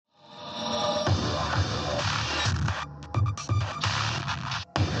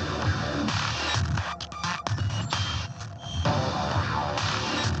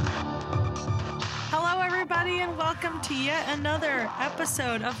welcome to yet another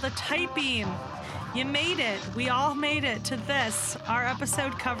episode of The Tight Beam. You made it. We all made it to this, our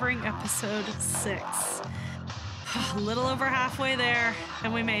episode covering episode 6. A little over halfway there,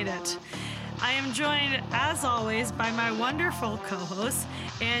 and we made it. I am joined, as always, by my wonderful co-hosts,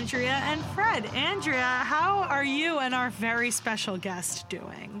 Andrea and Fred. Andrea, how are you and our very special guest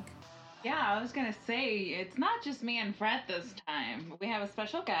doing? Yeah, I was going to say, it's not just me and Fred this time. We have a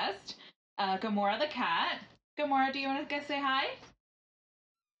special guest, Gamora the cat. Gamora, do you want to say hi?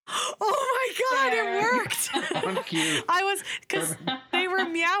 Oh my God, It worked. Thank you. Because they were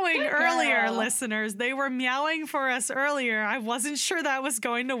meowing earlier, listeners. They were meowing for us earlier. I wasn't sure that was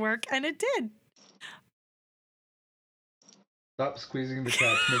going to work, and it did. Stop squeezing the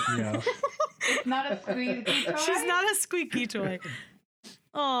cat to make me meow. It's not a squeaky toy. She's not a squeaky toy.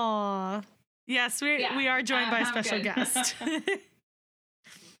 Aw. Yes, we are joined by a special guest.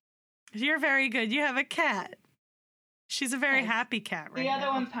 You're very good. You have a cat. She's a very happy cat right now. The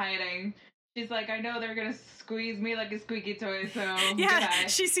other one's hiding. She's like, I know they're going to squeeze me like a squeaky toy, so yeah, goodbye.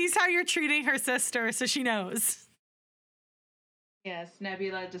 She sees how you're treating her sister, so she knows. Yes,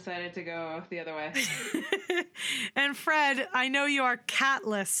 Nebula decided to go the other way. And Fred, I know you are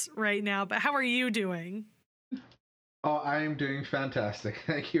catless right now, but how are you doing? Oh, I am doing fantastic.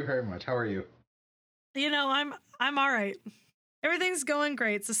 Thank you very much. How are you? You know, I'm all right. Everything's going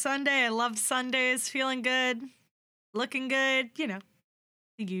great. It's a Sunday. I love Sundays. Feeling good. Looking good. You know,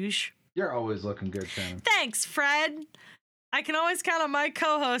 the usual. You're always looking good, Shannon. Thanks, Fred. I can always count on my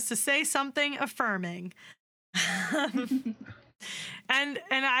co-host to say something affirming. And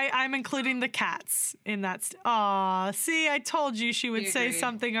I'm including the cats in that. Aw, see, I told you she would say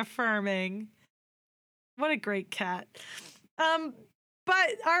something affirming. What a great cat.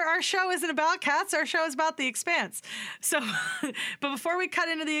 But our show isn't about cats. Our show is about The Expanse. So, but before we cut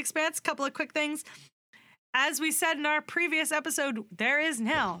into The Expanse, a couple of quick things. As we said in our previous episode, there is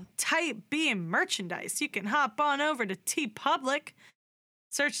now Tight Beam merchandise. You can hop on over to TeePublic,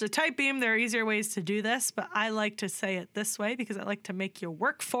 search the Tight Beam. There are easier ways to do this, but I like to say it this way because I like to make you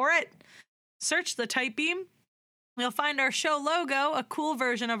work for it. Search the Tight Beam. You'll find our show logo, a cool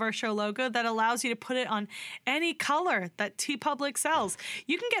version of our show logo that allows you to put it on any color that TeePublic sells.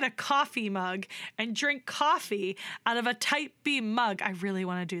 You can get a coffee mug and drink coffee out of a Tight Beam mug. I really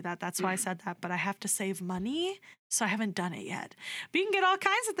want to do that. That's why I said that, but I have to save money, so I haven't done it yet. But you can get all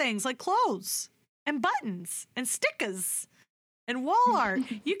kinds of things like clothes and buttons and stickers and wall art.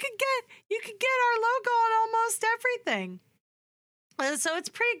 You could get our logo on almost everything. So it's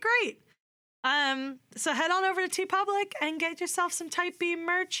pretty great. So head on over to TeePublic and get yourself some Tight Beam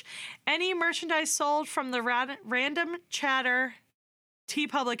merch. Any merchandise sold from the Random Chatter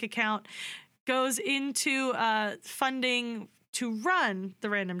TeePublic account goes into funding to run the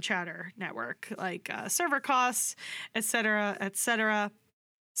Random Chatter network, like server costs, etc., etc.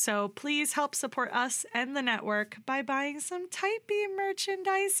 So please help support us and the network by buying some Tight Beam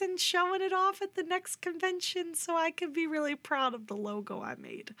merchandise and showing it off at the next convention so I can be really proud of the logo I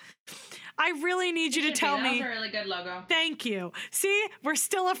made. I really need you to tell me. That was a really good logo. Thank you. See, we're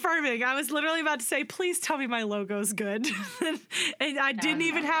still affirming. I was literally about to say, please tell me my logo's good. And I didn't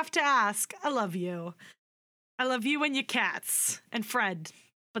even have to ask. I love you. I love you and your cats. And Fred.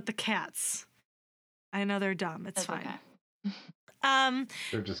 But the cats. I know they're dumb. It's fine. Okay.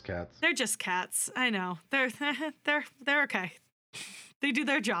 They're just cats. They're just cats. I know. They're okay. They do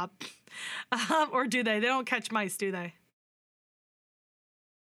their job. Or do they? They don't catch mice, do they?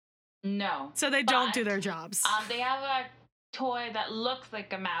 No. So they don't do their jobs. They have a toy that looks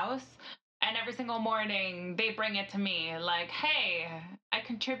like a mouse, and every single morning they bring it to me like, hey, I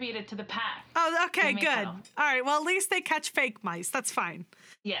contributed to the pack. Oh, okay, good. All right, well, at least they catch fake mice. That's fine.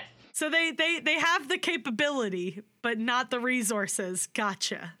 Yes. So they have the capability, but not the resources.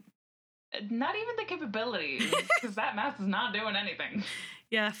 Gotcha. Not even the capability, because that mouse is not doing anything.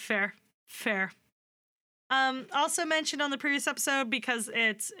 Yeah, fair. Also mentioned on the previous episode, because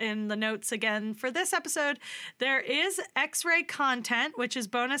it's in the notes again for this episode, there is X-Ray content, which is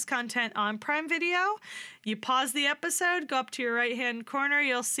bonus content on Prime Video. You pause the episode, go up to your right-hand corner,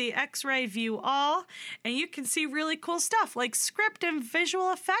 you'll see X-Ray View All, and you can see really cool stuff like script and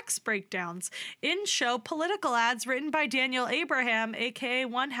visual effects breakdowns, in-show political ads written by Daniel Abraham, aka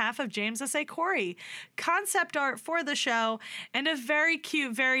one half of James S.A. Corey, concept art for the show, and a very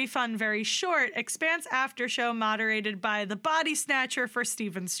cute, very fun, very short Expanse after show moderated by the Body Snatcher for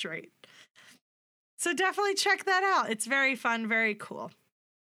Steven Strait. So definitely check that out. It's very fun, very cool.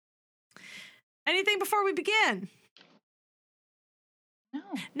 Anything before we begin?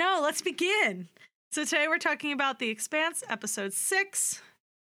 No, let's begin. So today we're talking about The Expanse, episode 6,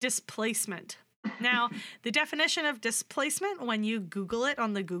 Displacement. Now, the definition of displacement, when you Google it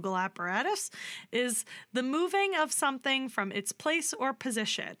on the Google apparatus, is the moving of something from its place or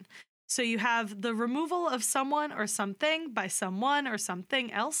position. So you have the removal of someone or something by someone or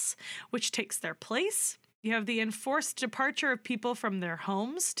something else, which takes their place. You have the enforced departure of people from their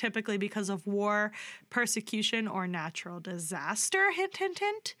homes, typically because of war, persecution, or natural disaster, hint, hint,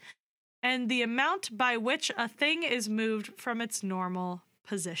 hint. And the amount by which a thing is moved from its normal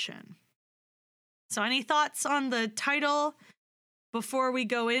position. So any thoughts on the title before we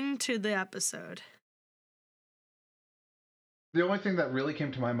go into the episode? The only thing that really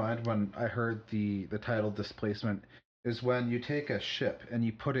came to my mind when I heard the title displacement is when you take a ship and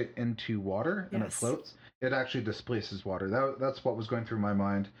you put it into water and it floats, it actually displaces water. That's what was going through my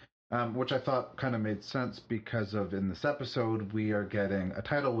mind, which I thought kind of made sense because of in this episode we are getting a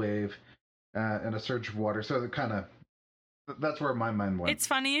tidal wave and a surge of water. So that's where my mind went. It's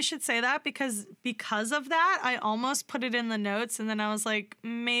funny you should say that because of that, I almost put it in the notes and then I was like,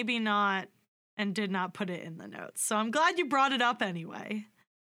 maybe not, and did not put it in the notes. So I'm glad you brought it up anyway.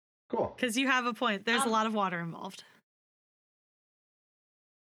 Cool. Because you have a point. There's a lot of water involved.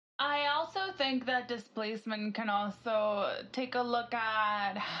 I also think that displacement can also take a look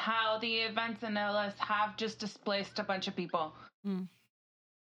at how the events in Ilus have just displaced a bunch of people. Mm.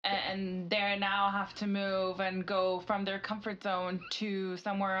 And they now have to move and go from their comfort zone to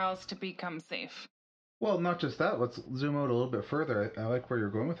somewhere else to become safe. Well, not just that. Let's zoom out a little bit further. I like where you're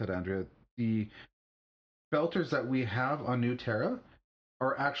going with it, Andrea. The Belters that we have on New Terra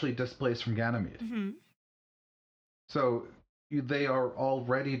are actually displaced from Ganymede. Mm-hmm. So they are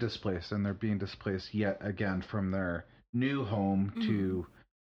already displaced, and they're being displaced yet again from their new home to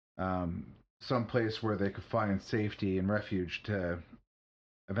some place where they could find safety and refuge to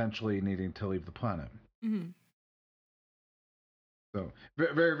eventually needing to leave the planet. Mm-hmm. So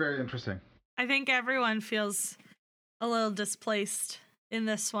very, very interesting. I think everyone feels a little displaced in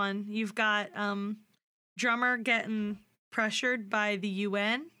this one. You've got Drummer getting pressured by the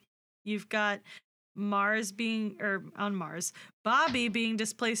UN. You've got Bobby being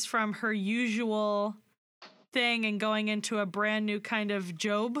displaced from her usual thing and going into a brand new kind of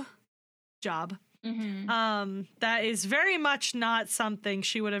job. Mm-hmm. That is very much not something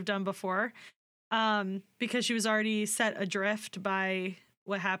she would have done before, because she was already set adrift by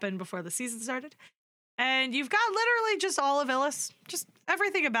what happened before the season started. And you've got literally just all of Ilus. Just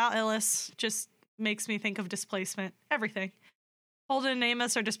everything about Ilus just makes me think of displacement. Everything. Holden and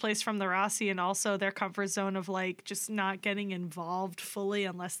Amos are displaced from the Rossi and also their comfort zone of like just not getting involved fully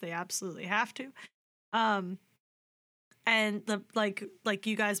unless they absolutely have to. And the like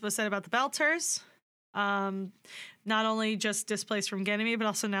you guys both said about the Belters, not only just displaced from Ganymede, but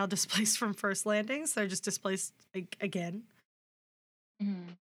also now displaced from First Landings. They're just displaced again.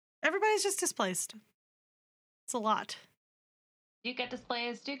 Mm-hmm. Everybody's just displaced. It's a lot. You get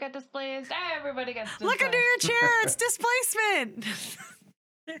displaced. Everybody gets displaced. Look under your chair. It's displacement.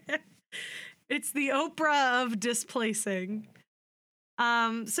 It's the Oprah of displacing.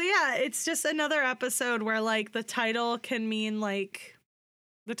 So yeah, it's just another episode where like the title can mean like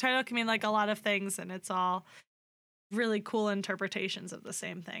a lot of things, and it's all really cool interpretations of the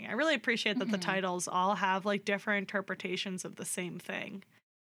same thing. I really appreciate that the titles all have like different interpretations of the same thing.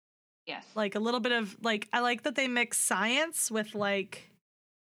 Yes. Like a little bit of like, I like that they mix science with like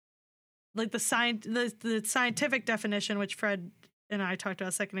the scientific definition, which Fred and I talked about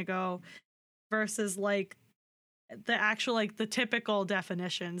a second ago, versus like the actual, like the typical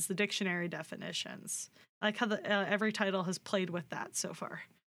definitions, the dictionary definitions. I like how every title has played with that so far.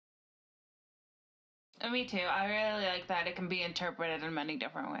 Me too. I really like that it can be interpreted in many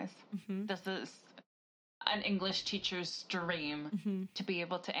different ways. Mm-hmm. This is an English teacher's dream, to be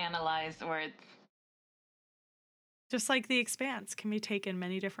able to analyze words. Just like The Expanse can be taken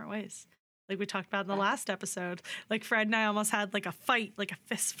many different ways. Like we talked about in the last episode. Like Fred and I almost had like a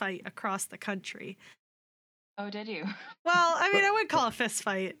fist fight across the country. Oh, did you? Well, I mean, I would call it a fist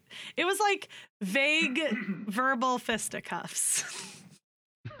fight. It was like vague verbal fisticuffs.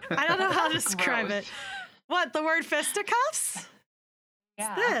 I don't know how to describe it. What, the word fisticuffs?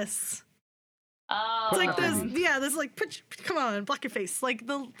 Yeah. What's this? Oh. It's like there's like, come on, block your face. Like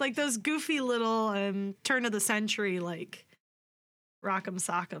those goofy little turn of the century, like rock'em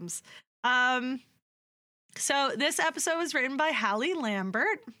sock'ems. So this episode was written by Hallie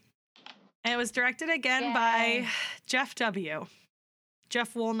Lambert, and it was directed again by Jeff W.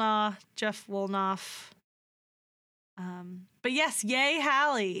 Jeff Wolnoff. But yes, yay,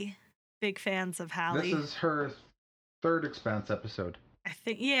 Hallie. Big fans of Hallie. This is her third Expanse episode. I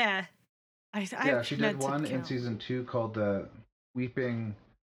think, yeah. She did one in season 2 called the Weeping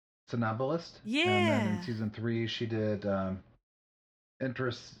Somnambulist. Yeah. And then in season 3, she did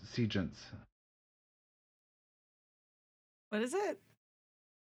Intransigence. What is it?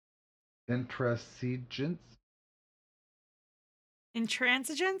 Intransigence?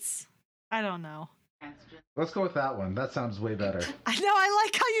 Intransigence? I don't know. Let's go with that one. That sounds way better. I know. I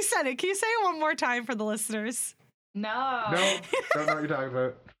like how you said it. Can you say it one more time for the listeners? No. No, don't know what you're talking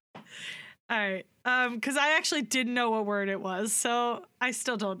about. All right. Because I actually didn't know what word it was, so I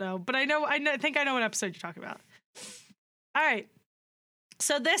still don't know. But I think I know what episode you're talking about. All right.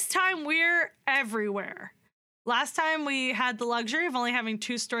 So this time we're everywhere. Last time we had the luxury of only having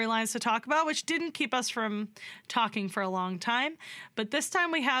 2 storylines to talk about, which didn't keep us from talking for a long time. But this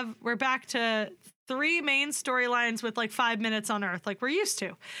time we're back to 3 main storylines with like 5 minutes on Earth, like we're used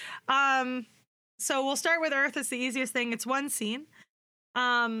to. So we'll start with Earth. It's the easiest thing. It's one scene.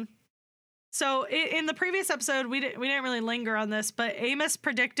 So in the previous episode, we didn't really linger on this, but Amos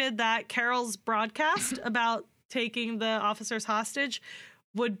predicted that Carol's broadcast about taking the officers hostage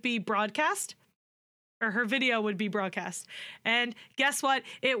would be broadcast. Or her video would be broadcast. And guess what?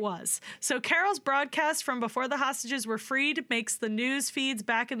 It was. So Carol's broadcast from before the hostages were freed makes the news feeds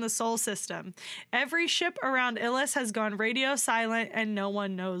back in the Sol system. Every ship around Ilus has gone radio silent and no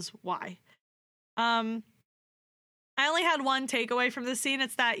one knows why. I only had one takeaway from this scene.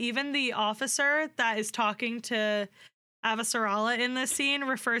 It's that even the officer that is talking to Avasarala in this scene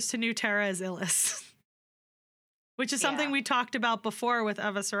refers to New Terra as Ilus. Which is something we talked about before with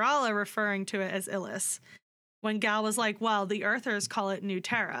Avasarala referring to it as Ilus. When Gal was like, well, the Earthers call it New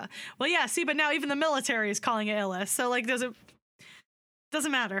Terra. Well, yeah, see, but now even the military is calling it Ilus. So, like, doesn't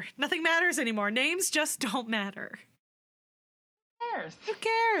matter. Nothing matters anymore. Names just don't matter. Who cares? Who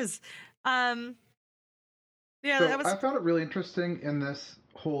cares? Yeah, so that was... I found it really interesting in this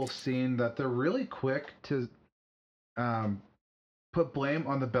whole scene that they're really quick to put blame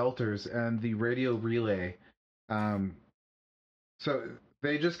on the Belters and the radio relay. So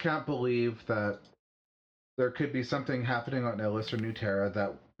they just can't believe that there could be something happening on Ilus or New Terra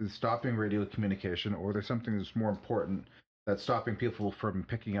that is stopping radio communication, or there's something that's more important that's stopping people from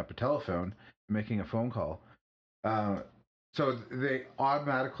picking up a telephone and making a phone call. So they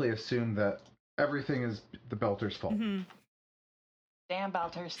automatically assume that everything is the Belters' fault. Mm-hmm. Damn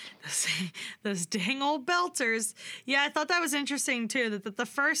Belters. Those dang old Belters. Yeah, I thought that was interesting too, that the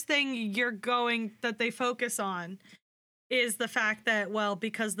first thing that they focus on is the fact that, well,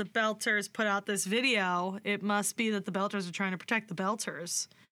 because the Belters put out this video, it must be that the Belters are trying to protect the Belters.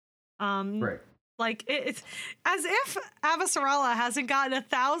 Right. Like, it's as if Avasarala hasn't gotten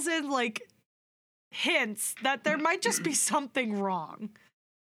 1,000, like, hints that there might just be something wrong.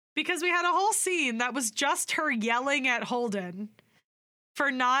 Because we had a whole scene that was just her yelling at Holden for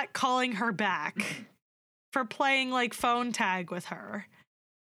not calling her back, for playing like phone tag with her.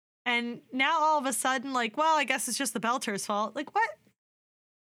 And now all of a sudden, like, well, I guess it's just the Belters' fault. Like, what?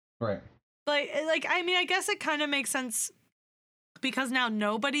 Right. Like, I mean, I guess it kind of makes sense because now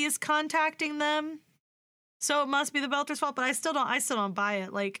nobody is contacting them. So it must be the Belters' fault, but I still don't buy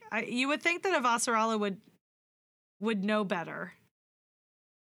it. Like, you would think that Avasarala would know better.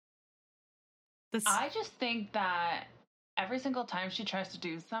 I just think that every single time she tries to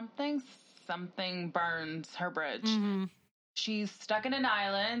do something burns her bridge. Mm-hmm. She's stuck in an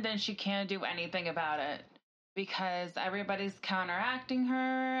island and she can't do anything about it because everybody's counteracting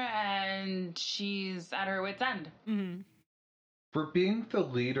her and she's at her wit's end. Mm-hmm. For being the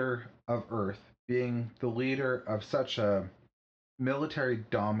leader of Earth, being the leader of such a military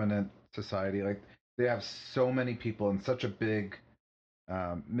dominant society, like they have so many people in such a big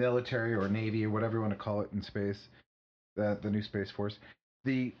military or navy or whatever you want to call it in space, the new Space Force,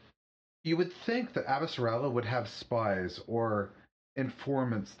 you would think that Avasarala would have spies or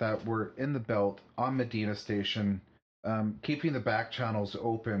informants that were in the belt on Medina Station, keeping the back channels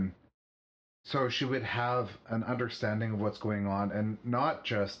open so she would have an understanding of what's going on and not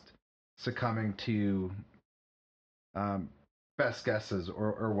just succumbing to best guesses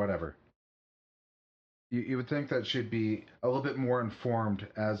or whatever. You would think that she'd be a little bit more informed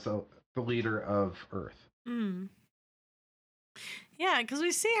as the leader of Earth. Mm. Yeah, because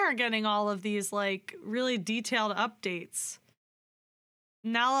we see her getting all of these, like, really detailed updates.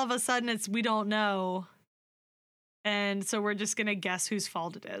 Now all of a sudden it's we don't know. And so we're just going to guess whose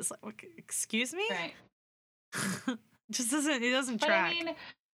fault it is. Like, excuse me? Right. It doesn't track. I mean,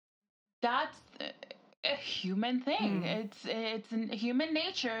 that's a human thing. It's in human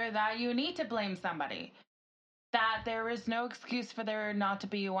nature that you need to blame somebody. That there is no excuse for there not to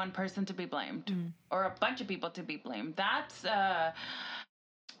be one person to be blamed or a bunch of people to be blamed. That's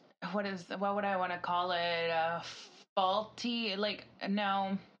what would I want to call it? Faulty? Like,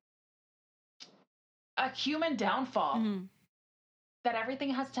 no, a human downfall. That everything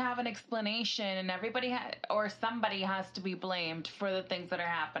has to have an explanation, and everybody or somebody has to be blamed for the things that are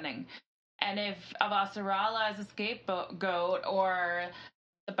happening. And if Avasarala is a scapegoat or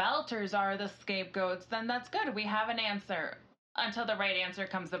the Belters are the scapegoats, then that's good. We have an answer until the right answer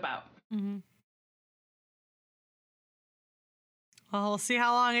comes about. Well, we'll see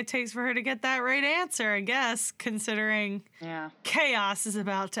how long it takes for her to get that right answer, I guess, considering chaos is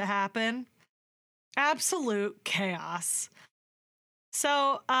about to happen. Absolute chaos.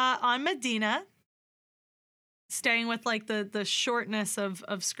 So on Medina, staying with like the shortness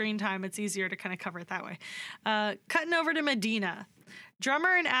of screen time, it's easier to kind of cover it that way. Cutting over to Medina.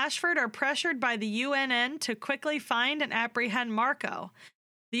 Drummer and Ashford are pressured by the UNN to quickly find and apprehend Marco.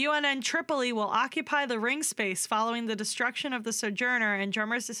 The UNN Tripoli will occupy the ring space following the destruction of the Sojourner and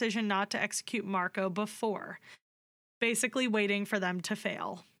Drummer's decision not to execute Marco before, basically waiting for them to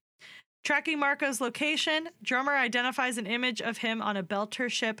fail. Tracking Marco's location, Drummer identifies an image of him on a Belter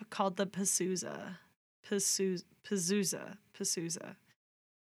ship called the Pazuzu. Pazuzu.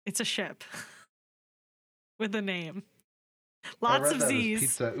 It's a ship with a name. Lots of Z's.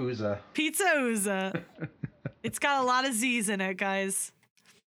 Pizza Uza. Pizza Uza. It's got a lot of Z's in it, guys.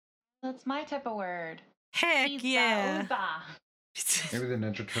 That's my type of word. Heck Pizza yeah. Uza. Maybe the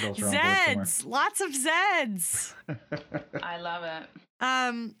Ninja Turtles are on board Zeds. Lots of Zeds. I love it.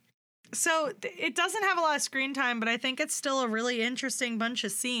 So it doesn't have a lot of screen time, but I think it's still a really interesting bunch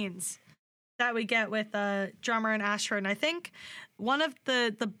of scenes that we get with Drummer and Ashford. And I think one of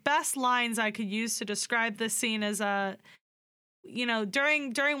the best lines I could use to describe this scene is,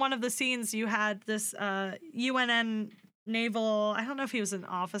 during one of the scenes you had this UNN naval, I don't know if he was an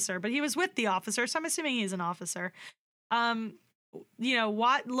officer, but he was with the officer, so I'm assuming he's an officer.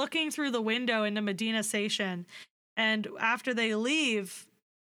 Looking through the window into Medina Station, and after they leave,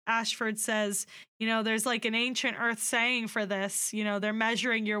 Ashford says, there's like an ancient Earth saying for this, they're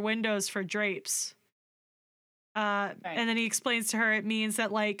measuring your windows for drapes. Right. And then he explains to her it means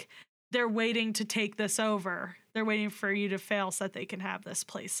that like they're waiting to take this over. They're waiting for you to fail so that they can have this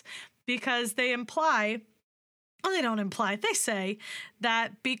place. Because they say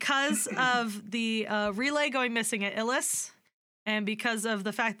that because of the relay going missing at Illis, and because of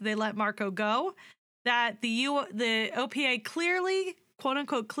the fact that they let Marco go, that the OPA clearly, quote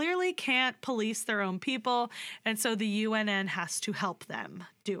unquote, clearly can't police their own people. And so the UNN has to help them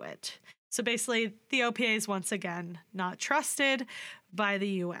do it. So basically, the OPA is once again not trusted by the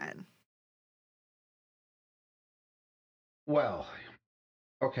UN. Well,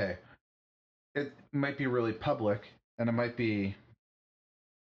 okay. It might be really public, and it might be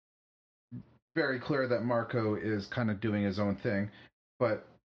very clear that Marco is kind of doing his own thing, but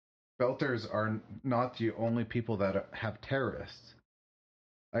Belters are not the only people that have terrorists.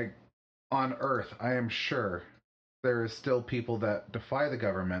 Like, on Earth, I am sure there is still people that defy the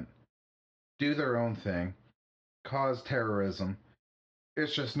government, do their own thing, cause terrorism.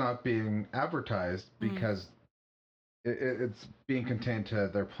 It's just not being advertised because it's being contained to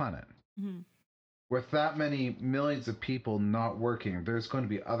their planet. Mm-hmm. With that many millions of people not working, there's going to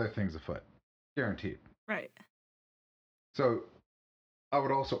be other things afoot. Guaranteed. Right. So I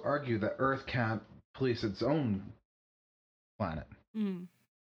would also argue that Earth can't police its own planet. Mm.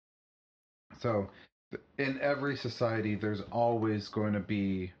 So in every society, there's always going to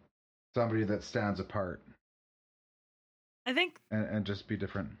be somebody that stands apart. I think... And just be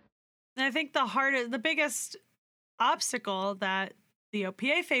different. And I think the biggest obstacle that the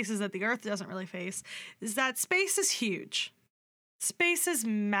OPA faces that the Earth doesn't really face is that space is huge. Space is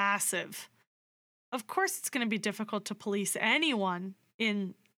massive. Of course, it's going to be difficult to police anyone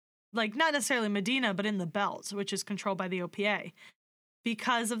in, like, not necessarily Medina, but in the Belt, which is controlled by the OPA,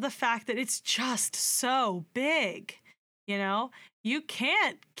 because of the fact that it's just so big. You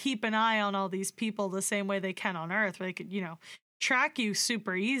can't keep an eye on all these people the same way they can on Earth, where they could, track you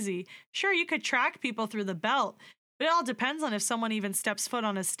super easy. Sure, you could track people through the Belt, but it all depends on if someone even steps foot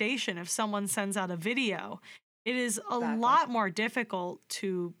on a station, if someone sends out a video. It is a lot more difficult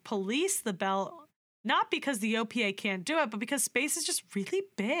to police the Belt, not because the OPA can't do it, but because space is just really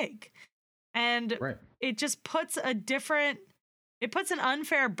big. And it just puts an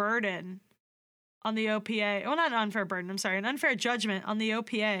unfair burden on the OPA. Well, not an unfair burden, an unfair judgment on the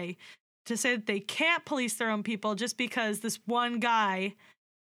OPA to say that they can't police their own people just because this one guy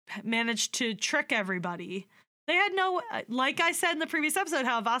managed to trick everybody. They had no, like I said in the previous episode,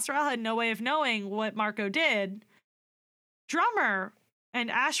 how Avasarala had no way of knowing what Marco did. Drummer and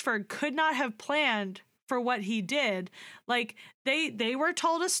Ashford could not have planned for what he did. Like, they were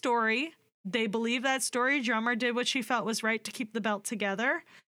told a story. They believed that story. Drummer did what she felt was right to keep the Belt together.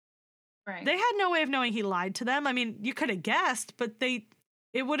 Right. They had no way of knowing he lied to them. I mean, you could have guessed, but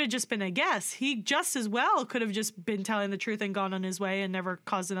it would have just been a guess. He just as well could have just been telling the truth and gone on his way and never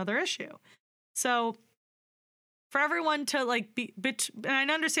caused another issue. So for everyone to like and I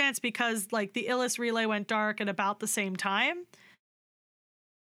understand it's because like the Ilus relay went dark at about the same time,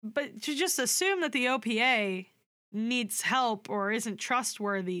 but to just assume that the OPA needs help or isn't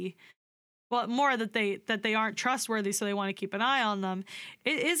trustworthy, well, more that they aren't trustworthy, so they want to keep an eye on them,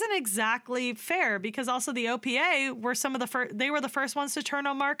 it isn't exactly fair, because also the OPA were they were the first ones to turn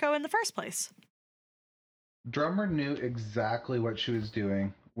on Marco in the first place. Drummer knew exactly what she was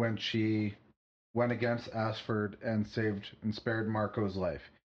doing when she went against Ashford and spared Marco's life.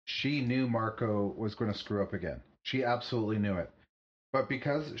 She knew Marco was going to screw up again. She absolutely knew it. But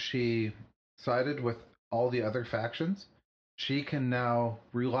because she sided with all the other factions, she can now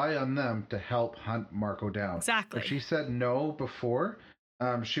rely on them to help hunt Marco down. Exactly. If she said no before,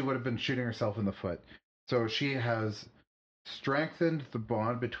 she would have been shooting herself in the foot. So she has strengthened the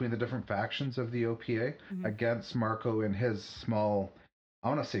bond between the different factions of the OPA against Marco and his small, I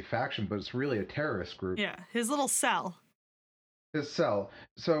want to say faction, but it's really a terrorist group. Yeah, his little cell. His cell.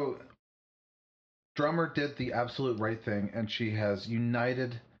 So Drummer did the absolute right thing, and she has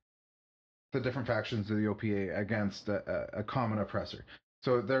united the different factions of the OPA against a common oppressor.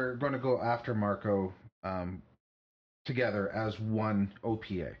 So they're going to go after Marco together as one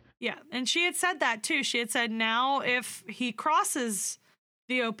OPA. Yeah, and she had said that too. She had said now if he crosses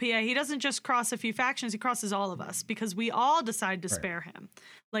the OPA, he doesn't just cross a few factions, he crosses all of us, because we all decide to spare him.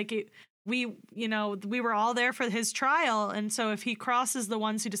 Like we were all there for his trial, and so if he crosses the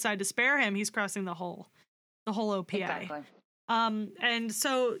ones who decide to spare him, he's crossing the whole OPA. Exactly. And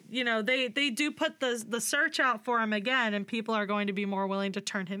so, they do put the search out for him again, and people are going to be more willing to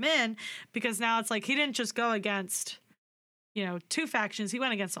turn him in, because now it's like he didn't just go against, two factions, he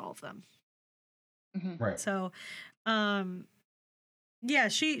went against all of them. Mm-hmm. Right. So, yeah,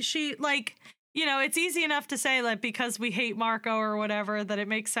 she like, it's easy enough to say that because we hate Marco or whatever, that it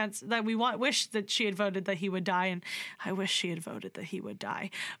makes sense that we wish that she had voted that he would die. And I wish she had voted that he would die.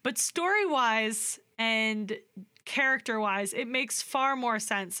 But story-wise and character-wise, it makes far more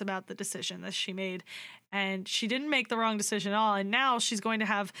sense about the decision that she made. And she didn't make the wrong decision at all. And now she's going to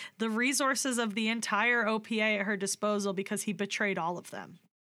have the resources of the entire OPA at her disposal because he betrayed all of them.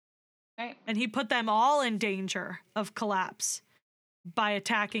 Right. And he put them all in danger of collapse by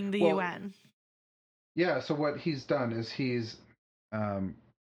attacking the UN. Yeah, so what he's done is he's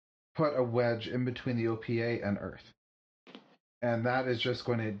put a wedge in between the OPA and Earth. And that is just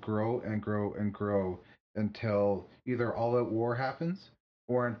going to grow and grow and grow until either all-out war happens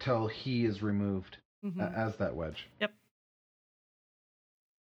or until he is removed as that wedge. Yep.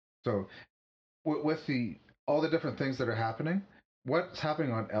 So with all the different things that are happening, what's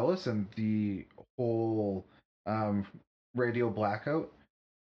happening on Ellis and the whole radio blackout,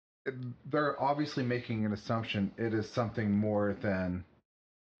 they're obviously making an assumption it is something more than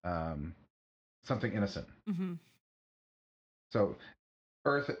something innocent. Mm-hmm. So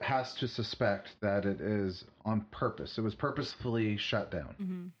Earth has to suspect that it is on purpose. It was purposefully shut down.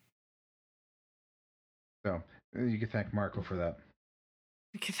 Mm-hmm. So you can thank Marco for that.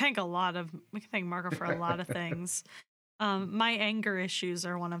 We can thank Marco for a lot of things. My anger issues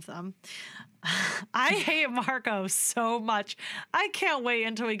are one of them. I hate Marco so much. I can't wait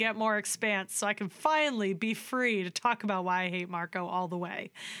until we get more Expanse so I can finally be free to talk about why I hate Marco all the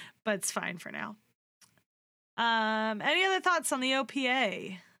way. But it's fine for now. Any other thoughts on the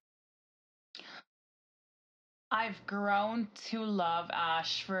OPA? I've grown to love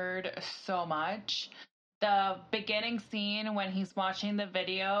Ashford so much. The beginning scene when he's watching the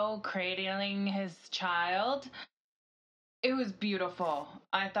video, cradling his child, it was beautiful.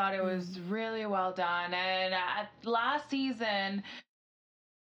 I thought it was really well done. And last season,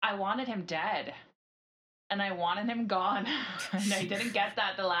 I wanted him dead. And I wanted him gone. And I didn't get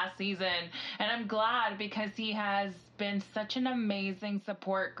that the last season. And I'm glad because he has been such an amazing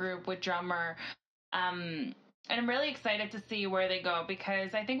support group with Drummer. And I'm really excited to see where they go,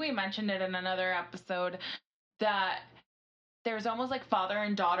 because I think we mentioned it in another episode that there's almost like father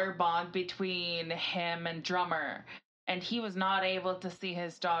and daughter bond between him and Drummer. And he was not able to see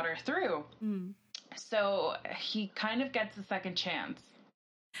his daughter through. So he kind of gets a second chance.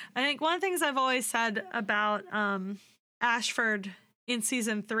 I think one of the things I've always said about Ashford in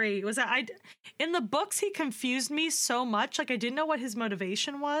season 3 was that in the books, he confused me so much. Like, I didn't know what his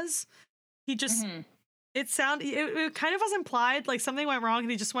motivation was. He just, it kind of was implied like something went wrong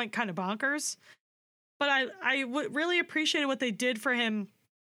and he just went kind of bonkers. But I really appreciated what they did for him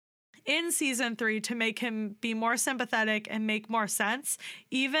in season 3 to make him be more sympathetic and make more sense,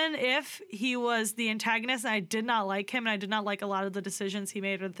 even if he was the antagonist and I did not like him and I did not like a lot of the decisions he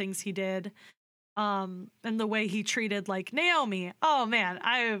made or the things he did, and the way he treated like Naomi. Oh man,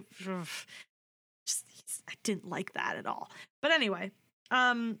 I didn't like that at all. But anyway,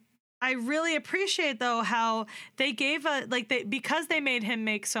 I really appreciate though how they gave because they made him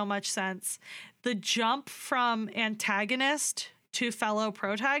make so much sense. The jump from antagonist to fellow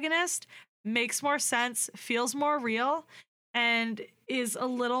protagonist makes more sense, feels more real, and is a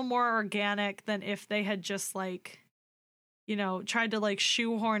little more organic than if they had just tried to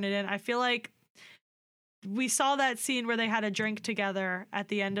shoehorn it in. I feel like we saw that scene where they had a drink together at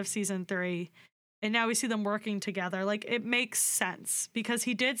the end of season 3, and now we see them working together. It makes sense because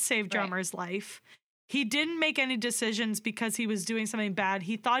he did save Drummer's life. He didn't make any decisions because he was doing something bad.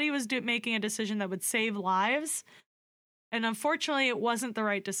 He thought he was making a decision that would save lives. And unfortunately, it wasn't the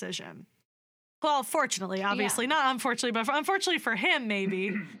right decision. Well, fortunately, obviously. Not unfortunately, but unfortunately for him,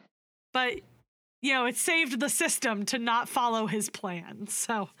 maybe. But, it saved the system to not follow his plan.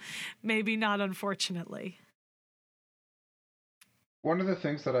 So maybe not unfortunately. One of the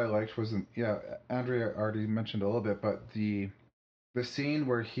things that I liked was, Andrea already mentioned a little bit, but the scene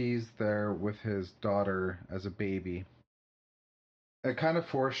where he's there with his daughter as a baby, it kind of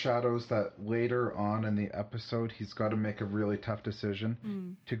foreshadows that later on in the episode, he's got to make a really tough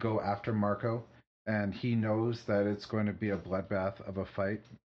decision to go after Marco. And he knows that it's going to be a bloodbath of a fight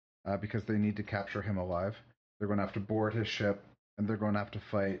because they need to capture him alive. They're going to have to board his ship and they're going to have to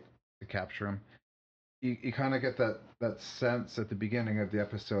fight to capture him. You kind of get that sense at the beginning of the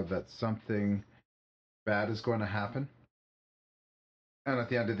episode that something bad is going to happen. And at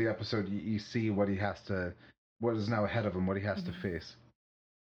the end of the episode, you see what is now ahead of him, what he has to face.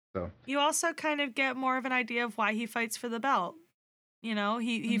 So you also kind of get more of an idea of why he fights for the belt.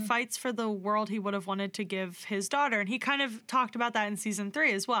 He fights for the world he would have wanted to give his daughter. And he kind of talked about that in season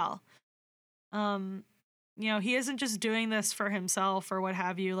 3 as well. He isn't just doing this for himself or what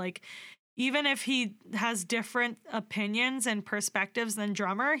have you. Even if he has different opinions and perspectives than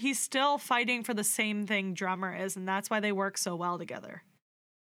Drummer, he's still fighting for the same thing Drummer is. And that's why they work so well together.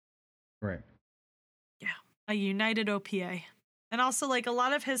 Right. Yeah. A united OPA. And also a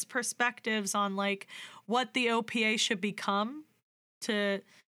lot of his perspectives on what the OPA should become to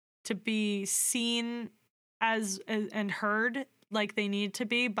be seen as and heard like they need to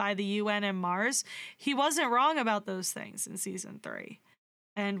be by the UN and Mars. He wasn't wrong about those things in season 3.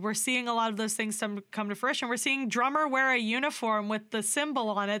 And we're seeing a lot of those things come to fruition. We're seeing Drummer wear a uniform with the symbol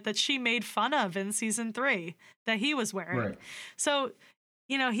on it that she made fun of in season 3 that he was wearing. Right. So,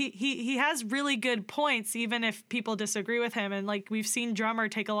 he has really good points, even if people disagree with him. And we've seen Drummer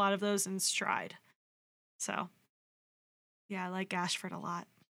take a lot of those in stride. So, yeah, I like Ashford a lot.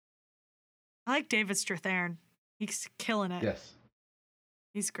 I like David Strathairn. He's killing it. Yes.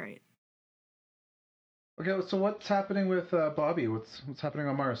 He's great. Okay, so what's happening with Bobby? What's happening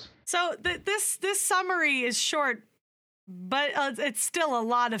on Mars? So this summary is short, but it's still a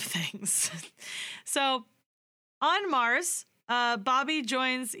lot of things. So on Mars, Bobby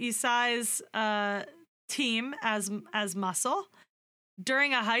joins Isai's team as Muscle.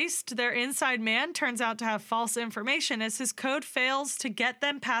 During a heist, their inside man turns out to have false information as his code fails to get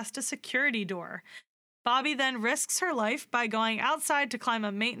them past a security door. Bobby then risks her life by going outside to climb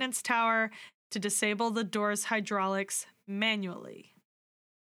a maintenance tower to disable the door's hydraulics manually.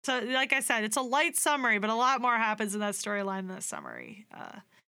 So, like I said, it's a light summary, but a lot more happens in that storyline than the summary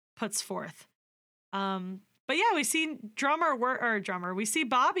puts forth. But yeah, we see we see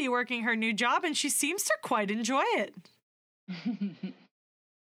Bobby working her new job, and she seems to quite enjoy it.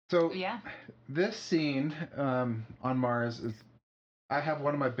 So, this scene on Mars I have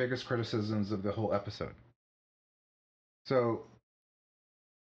one of my biggest criticisms of the whole episode. So,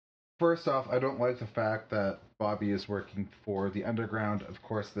 first off, I don't like the fact that Bobby is working for the underground. Of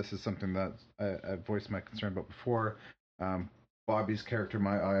course, this is something that I voiced my concern about before. Bobby's character, in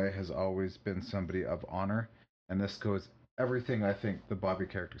my eye, has always been somebody of honor, and this goes everything I think the Bobby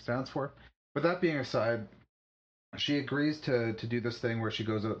character stands for. But that being aside, she agrees to do this thing where she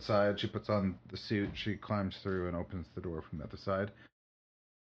goes outside, she puts on the suit, she climbs through and opens the door from the other side.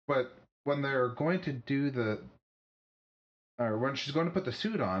 But when they're going to do when she's going to put the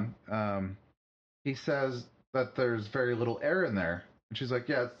suit on, he says that there's very little air in there. And she's like,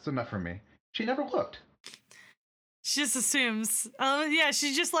 yeah, it's enough for me. She never looked. She just assumes.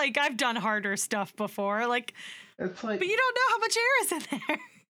 She's just like, I've done harder stuff before. It's like, but you don't know how much air is in there.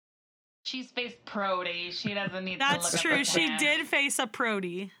 She's faced Prody. She doesn't need That's to look true. up She did face a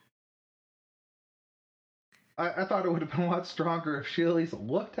Prody. I thought it would have been a lot stronger if she at least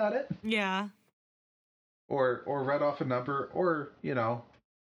looked at it. Yeah. Or read off a number, or, you know,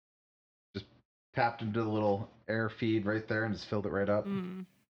 just tapped into the little air feed right there and just filled it right up.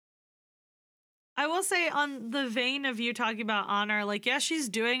 I will say, on the vein of you talking about honor, like, yeah, she's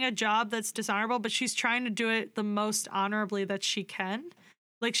doing a job that's dishonorable, but she's trying to do it the most honorably that she can.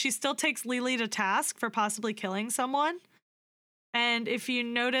 Like, she still takes Lily to task for possibly killing someone. And if you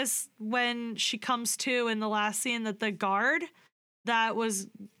notice when she comes to in the last scene, that the guard that was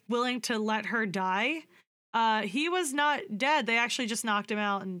willing to let her die, he was not dead. They actually just knocked him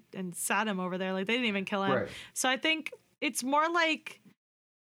out and sat him over there. Like, they didn't even kill him. Right. So I think it's more like,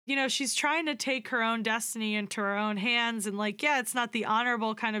 you know, she's trying to take her own destiny into her own hands. And like, yeah, it's not the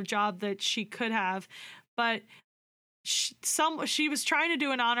honorable kind of job that she could have, but she was trying to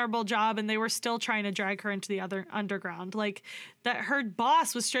do an honorable job, and they were still trying to drag her into the other underground. Like, that her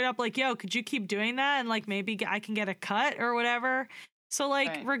boss was straight up like, yo, could you keep doing that? And like, maybe I can get a cut or whatever. So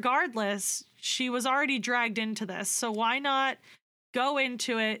like, regardless, she was already dragged into this. So why not go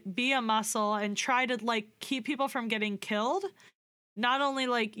into it, be a muscle, and try to like keep people from getting killed? Not only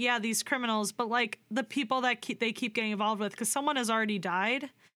like, yeah, these criminals, but like the people that they keep getting involved with, because someone has already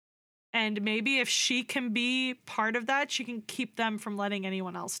died. And maybe if she can be part of that, she can keep them from letting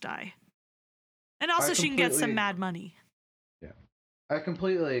anyone else die. And also she can get some mad money. Yeah. I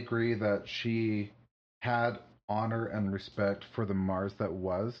completely agree that she had honor and respect for the Mars that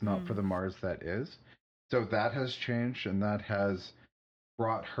was, not for the Mars that is. So that has changed, and that has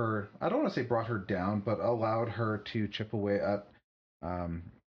brought her, I don't want to say brought her down, but allowed her to chip away at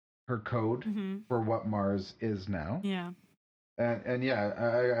her code for what Mars is now. Yeah. And yeah,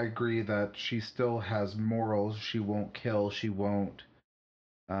 I agree that she still has morals. She won't kill. She won't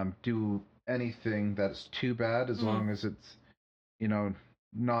do anything that's too bad, as long as it's, you know,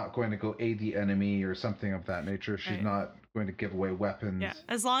 not going to go aid the enemy or something of that nature. She's not going to give away weapons. Yeah,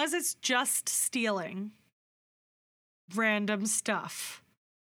 as long as it's just stealing random stuff.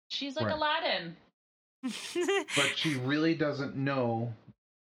 She's like Aladdin. But she really doesn't know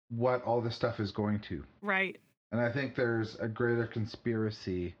what all this stuff is going to. Right. And I think there's a greater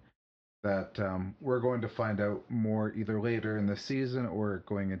conspiracy that we're going to find out more either later in the season or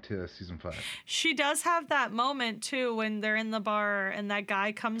going into season 5. She does have that moment too when they're in the bar and that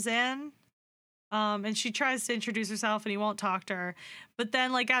guy comes in, and she tries to introduce herself and he won't talk to her. But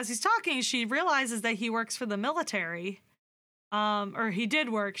then, like, as he's talking, she realizes that he works for the military, or he did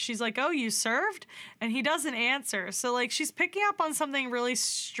work. She's like, "Oh, you served?" And he doesn't answer. So like, she's picking up on something really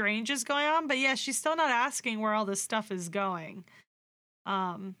strange is going on. But yeah, she's still not asking where all this stuff is going.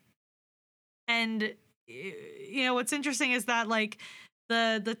 And you know what's interesting is that like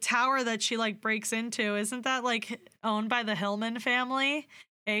the tower that she like breaks into, isn't that like owned by the Hillman family,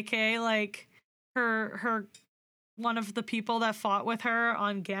 aka like her one of the people that fought with her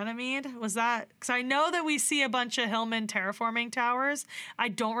on Ganymede? Was that, because I know that we see a bunch of Hillman terraforming towers. I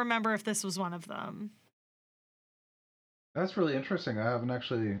don't remember if this was one of them. That's really interesting. I haven't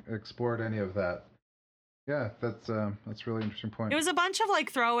actually explored any of that. Yeah, that's a really interesting point. It was a bunch of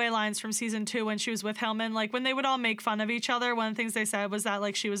like throwaway lines from season 2 when she was with Hillman. Like when they would all make fun of each other, one of the things they said was that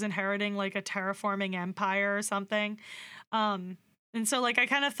like she was inheriting like a terraforming empire or something. And so like I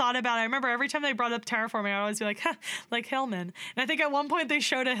kind of thought about it. I remember every time they brought up terraforming, I'd always be like, ha, like Hillman. And I think at one point they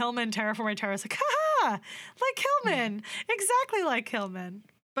showed a Hillman terraforming tower. I was like, ha, like Hillman, exactly like Hillman.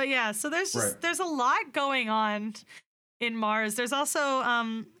 But yeah, so there's just there's a lot going on in Mars. There's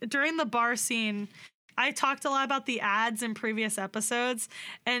also during the bar scene, I talked a lot about the ads in previous episodes,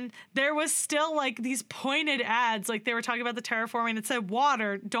 and there was still like these pointed ads, like they were talking about the terraforming. It said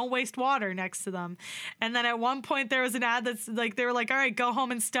water, don't waste water next to them. And then at one point there was an ad that's like, they were like, all right, go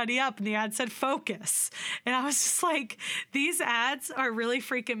home and study up. And the ad said focus. And I was just like, these ads are really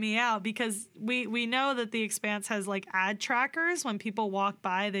freaking me out, because we know that the Expanse has like ad trackers. When people walk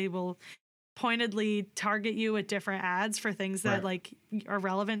by, they will pointedly target you with different ads for things that like are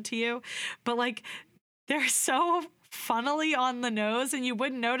relevant to you. But like, they're so funnily on the nose, and you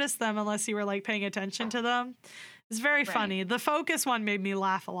wouldn't notice them unless you were like paying attention to them. It's very funny. The focus one made me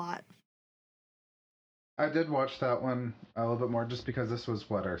laugh a lot. I did watch that one a little bit more just because this was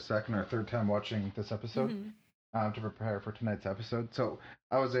our second or third time watching this episode to prepare for tonight's episode. So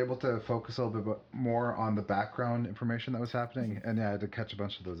I was able to focus a little bit more on the background information that was happening. And yeah, I had to catch a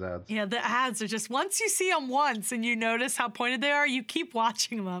bunch of those ads. Yeah, the ads are just, once you see them once and you notice how pointed they are, you keep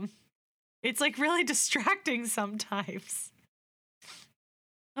watching them. It's like really distracting sometimes.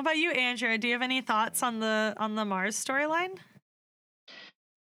 How about you, Andrea? Do you have any thoughts on the Mars storyline?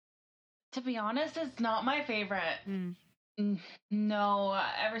 To be honest, it's not my favorite. No,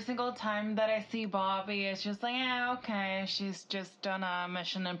 every single time that I see Bobby, it's just like, yeah, okay, she's just done a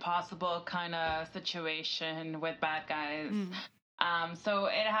Mission Impossible kind of situation with bad guys. So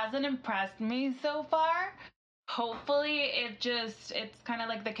it hasn't impressed me so far. Hopefully it's kind of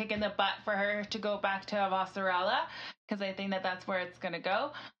like the kick in the butt for her to go back to Avasarala, because I think that's where it's going to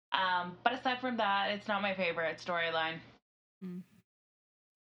go. But aside from that, it's not my favorite storyline.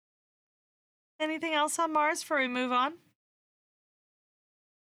 Anything else on Mars before we move on?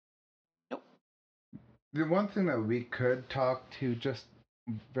 Nope. The one thing that we could talk to just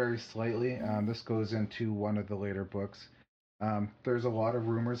very slightly, this goes into one of the later books. There's a lot of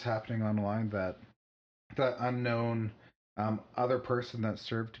rumors happening online that that unknown other person that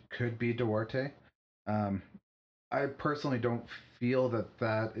served could be Duarte. I personally don't feel that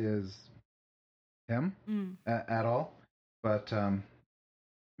that is him at all, but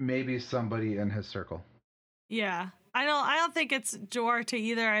maybe somebody in his circle. Yeah, I don't think it's Duarte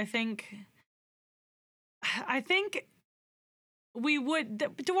either. I think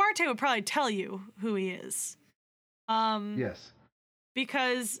Duarte would probably tell you who he is. Yes,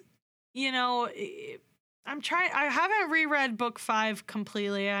 because I haven't reread book 5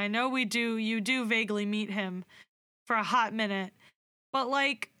 completely. I know you do vaguely meet him for a hot minute, but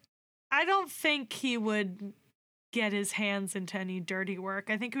like, I don't think he would get his hands into any dirty work.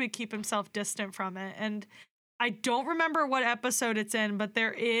 I think he would keep himself distant from it. And I don't remember what episode it's in, but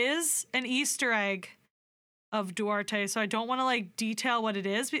there is an Easter egg of Duarte, so I don't want to like detail what it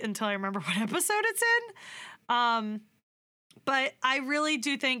is until I remember what episode it's in. But I really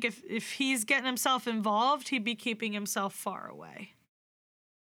do think if he's getting himself involved, he'd be keeping himself far away.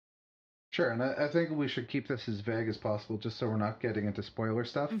 Sure, and I think we should keep this as vague as possible, just so we're not getting into spoiler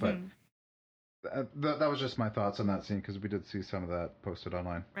stuff. But that was just my thoughts on that scene, because we did see some of that posted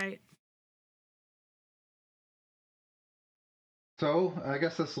online. Right. So I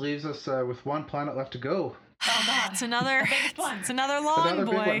guess this leaves us with one planet left to go. Oh God! It's another long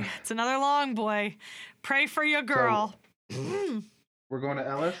boy. It's another long boy. Pray for your girl. So, we're going to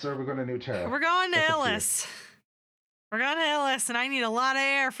Ellis, or we're going to New Terra? We're going to Ellis. We're going to Ellis, and I need a lot of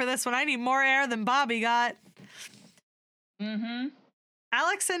air for this one. I need more air than Bobby got.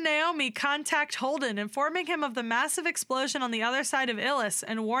 Alex and Naomi contact Holden, informing him of the massive explosion on the other side of Ilus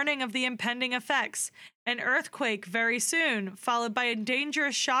and warning of the impending effects. An earthquake very soon, followed by a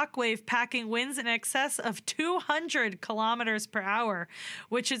dangerous shockwave packing winds in excess of 200 kilometers per hour,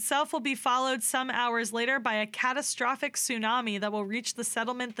 which itself will be followed some hours later by a catastrophic tsunami that will reach the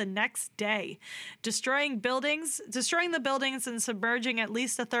settlement the next day, destroying the buildings and submerging at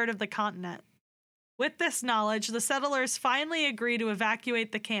least a third of the continent. With this knowledge, the settlers finally agree to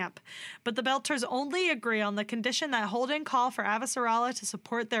evacuate the camp, but the Belters only agree on the condition that Holden call for Avasarala to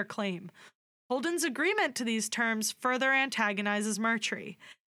support their claim. Holden's agreement to these terms further antagonizes Mercury.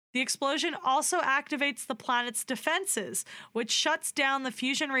 The explosion also activates the planet's defenses, which shuts down the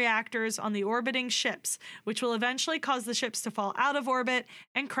fusion reactors on the orbiting ships, which will eventually cause the ships to fall out of orbit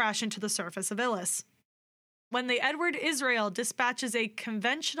and crash into the surface of Ilus. When the Edward Israel dispatches a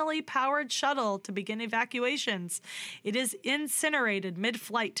conventionally powered shuttle to begin evacuations, it is incinerated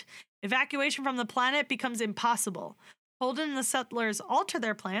mid-flight. Evacuation from the planet becomes impossible. Holden and the settlers alter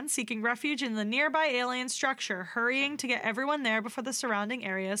their plans, seeking refuge in the nearby alien structure, hurrying to get everyone there before the surrounding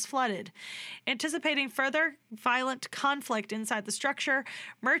area is flooded. Anticipating further violent conflict inside the structure,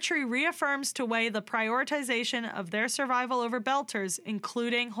 Mercury reaffirms to weigh the prioritization of their survival over Belters,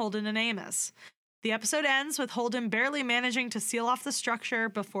 including Holden and Amos. The episode ends with Holden barely managing to seal off the structure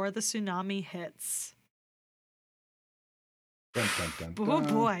before the tsunami hits. Dun, dun, dun, dun. Oh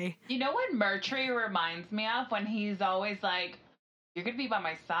boy. You know what Mercury reminds me of? When he's always like, you're going to be by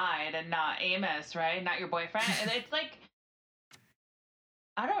my side and not Amos, right? Not your boyfriend. It's like,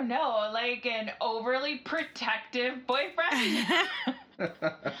 I don't know, like an overly protective boyfriend. It's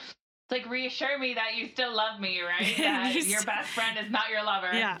like, reassure me that you still love me, right? That your best friend is not your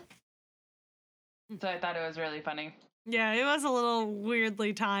lover. Yeah. So I thought it was really funny. Yeah, it was a little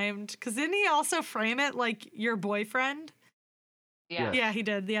weirdly timed. Because didn't he also frame it like your boyfriend? Yeah. Yeah, he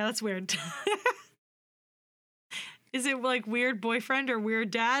did. Yeah, that's weird. Is it like weird boyfriend or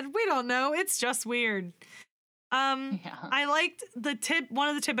weird dad? We don't know. It's just weird. I liked one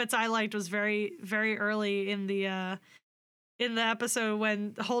of the tidbits I liked was very, very early in the episode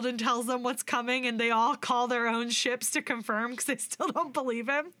when Holden tells them what's coming and they all call their own ships to confirm because they still don't believe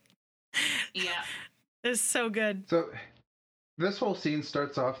him. Yeah. It's so good. So this whole scene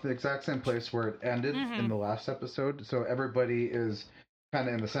starts off the exact same place where it ended in the last episode. So everybody is kind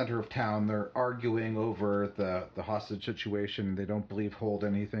of in the center of town. They're arguing over the hostage situation. They don't believe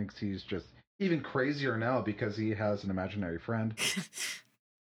Holden. He thinks he's just even crazier now because he has an imaginary friend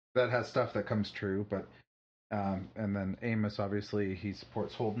that has stuff that comes true. But and then Amos, obviously, he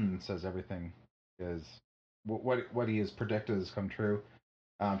supports Holden and says everything is what he has predicted has come true.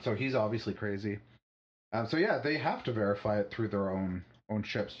 So he's obviously crazy. So yeah, they have to verify it through their own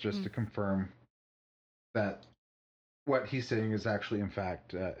ships just to confirm that what he's saying is actually, in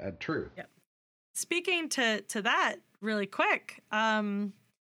fact, true. Yep. Speaking to that really quick,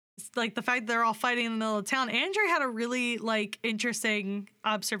 like the fact they're all fighting in the middle of town. Andrea had a really interesting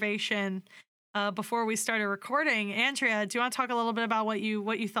observation before we started recording. Andrea, do you want to talk a little bit about what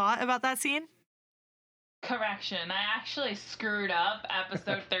you thought about that scene? Correction, I actually screwed up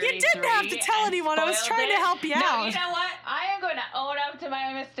episode 33. You didn't have to tell anyone. I was trying to help you out. No, you know what? I am going to own up to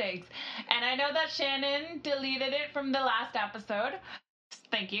my mistakes. And I know that Shannon deleted it from the last episode.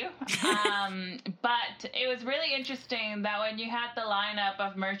 Thank you. But it was really interesting that when you had the lineup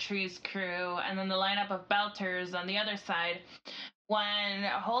of Mercury's crew and then the lineup of Belters on the other side, when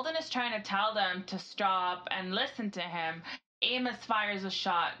Holden is trying to tell them to stop and listen to him, Amos fires a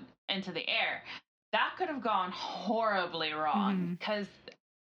shot into the air. That could have gone horribly wrong because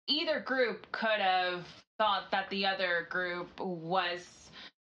either group could have thought that the other group was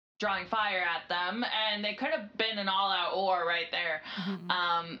drawing fire at them, and they could have been an all-out war right there.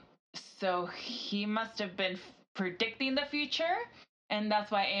 So he must have been predicting the future, and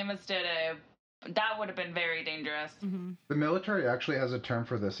that's why Amos did it. That would have been very dangerous. The military actually has a term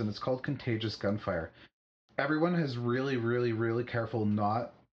for this, and it's called contagious gunfire. Everyone is really, really, really careful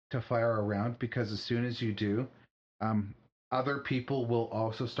not to fire around, because as soon as you do, other people will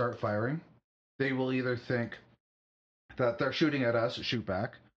also start firing. They will either think that they're shooting at us, shoot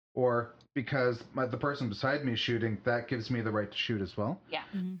back, or because the person beside me is shooting, that gives me the right to shoot as well. Yeah.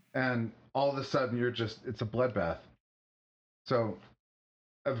 And all of a sudden it's a bloodbath. So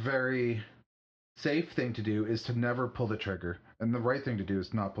a very safe thing to do is to never pull the trigger. And the right thing to do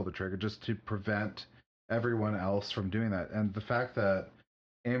is not pull the trigger, just to prevent everyone else from doing that. And the fact that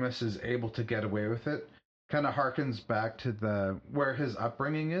Amos is able to get away with it kind of harkens back to where his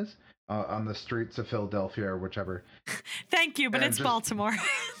upbringing is, on the streets of Philadelphia or whichever. Thank you, but it's Baltimore.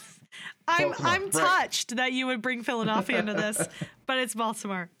 I'm touched that you would bring Philadelphia into this, but it's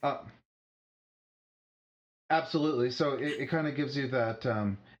Baltimore. Absolutely. So it kind of gives you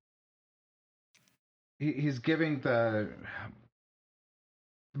that he's giving the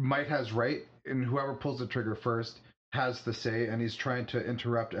might has right, and whoever pulls the trigger first has the say, and he's trying to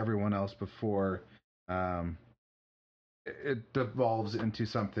interrupt everyone else before it devolves into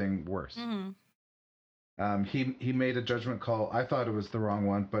something worse. He made a judgment call. I thought it was the wrong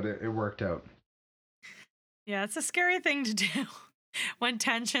one, but it worked out. Yeah, it's a scary thing to do when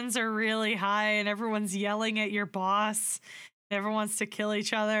tensions are really high and everyone's yelling at your boss. Everyone wants to kill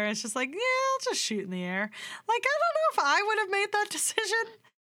each other. It's just like, yeah, I'll just shoot in the air. Like, I don't know if I would have made that decision.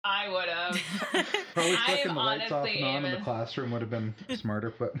 I would have. Probably flicking the lights off and on in the classroom would have been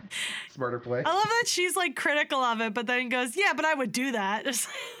smarter play. I love that she's critical of it, but then goes, yeah, but I would do that.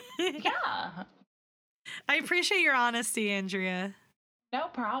 Yeah. I appreciate your honesty, Andrea. No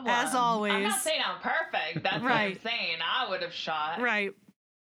problem. As always. I'm not saying I'm perfect. That's what I'm saying. I would have shot. Right.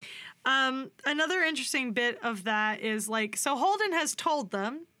 Another interesting bit of that is so Holden has told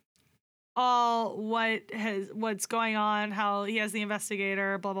them all what's going on, how he has the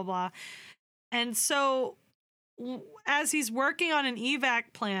investigator, blah, blah, blah. And so as he's working on an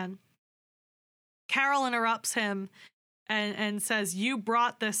evac plan, Carol interrupts him and says, you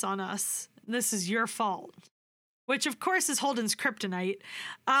brought this on us. This is your fault. Which, of course, is Holden's kryptonite.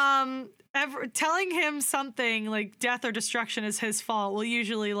 Telling him something like death or destruction is his fault will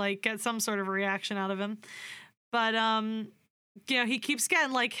usually get some sort of a reaction out of him. But he keeps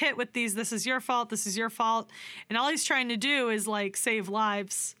getting hit with these, this is your fault, this is your fault. And all he's trying to do is save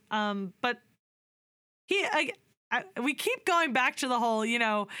lives. But we keep going back to the whole,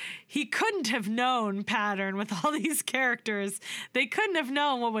 he couldn't have known pattern with all these characters. They couldn't have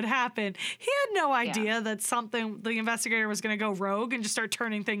known what would happen. He had no idea that the investigator was going to go rogue and just start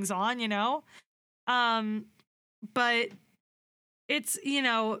turning things on, But it's,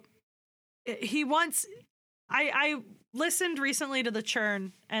 he wants, I listened recently to The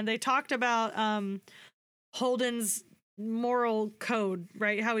Churn, and they talked about Holden's moral code,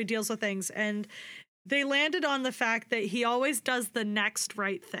 right? How he deals with things. And they landed on the fact that he always does the next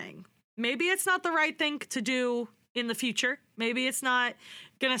right thing. Maybe it's not the right thing to do in the future. Maybe it's not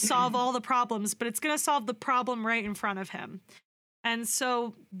going to solve all the problems, but it's going to solve the problem right in front of him. And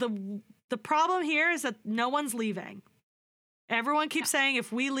so the problem here is that no one's leaving. Everyone keeps saying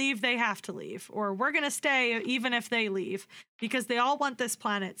if we leave, they have to leave, or we're going to stay even if they leave, because they all want this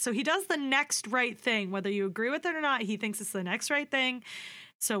planet. So he does the next right thing, whether you agree with it or not. He thinks it's the next right thing.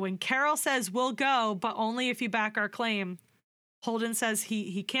 So when Carol says we'll go, but only if you back our claim, Holden says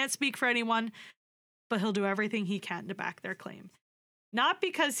he can't speak for anyone, but he'll do everything he can to back their claim. Not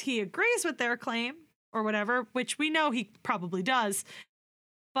because he agrees with their claim or whatever, which we know he probably does,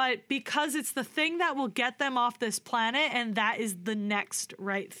 but because it's the thing that will get them off this planet, and that is the next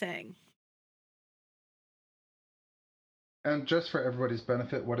right thing. And just for everybody's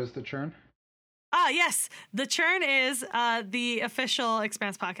benefit, what is the churn? Yes. The churn is the official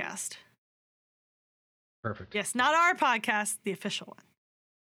Expanse podcast. Perfect. Yes, not our podcast, the official one.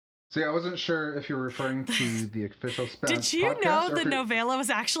 See, I wasn't sure if you were referring to the official Expanse podcast. Did you know the novella was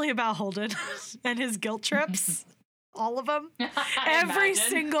actually about Holden and his guilt trips? All of them. Every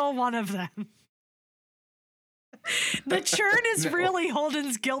single one of them. The churn is really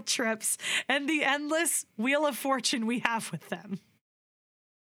Holden's guilt trips and the endless Wheel of Fortune we have with them.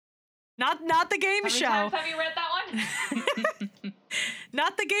 Not the game show. How many times have you read that one?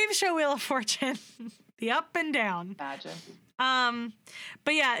 Not the game show Wheel of Fortune. The up and down. Imagine.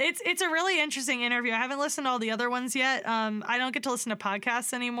 But yeah, it's a really interesting interview. I haven't listened to all the other ones yet. I don't get to listen to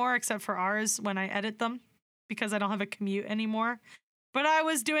podcasts anymore except for ours when I edit them, because I don't have a commute anymore. But I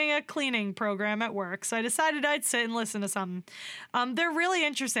was doing a cleaning program at work, so I decided I'd sit and listen to something. They're really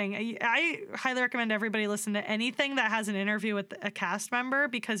interesting. I highly recommend everybody listen to anything that has an interview with a cast member,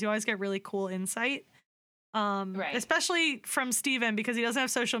 because you always get really cool insight. Right. Especially from Steven, because he doesn't have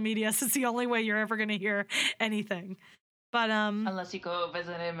social media, so it's the only way you're ever going to hear anything. But unless you go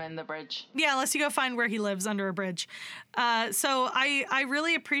visit him in the bridge. Yeah, unless you go find where he lives under a bridge. So I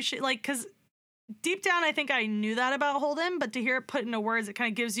really appreciate, like, because deep down, I think I knew that about Holden, but to hear it put into words, it kind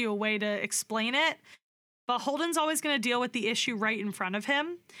of gives you a way to explain it. But Holden's always going to deal with the issue right in front of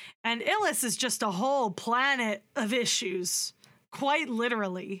him. And Ilus is just a whole planet of issues, quite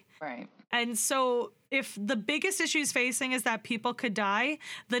literally. Right. And so if the biggest issue he's facing is that people could die,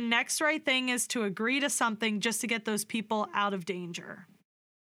 the next right thing is to agree to something just to get those people out of danger.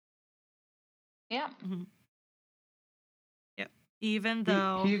 Yeah. Mm-hmm. Yep. Even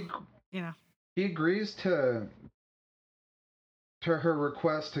though, He agrees to her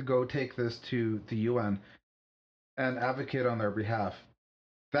request to go take this to the UN and advocate on their behalf.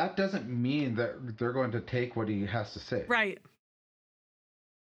 That doesn't mean that they're going to take what he has to say. Right.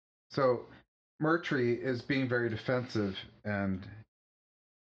 So Murtry is being very defensive, and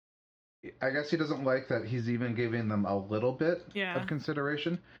I guess he doesn't like that he's even giving them a little bit of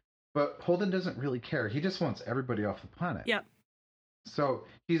consideration. But Holden doesn't really care. He just wants everybody off the planet. Yep. So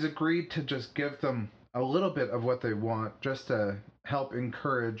he's agreed to just give them a little bit of what they want, just to help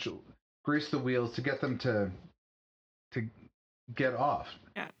encourage, grease the wheels to get them to get off.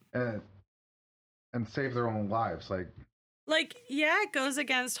 Yeah. And save their own lives. Like, yeah, it goes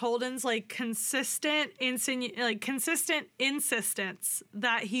against Holden's consistent insistence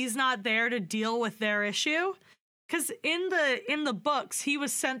that he's not there to deal with their issue. Because in the books, he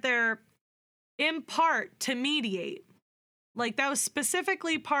was sent there in part to mediate. Like, that was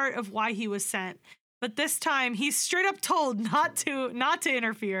specifically part of why he was sent. But this time, he's straight up told not to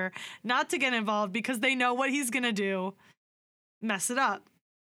interfere, not to get involved, because they know what he's gonna do, mess it up.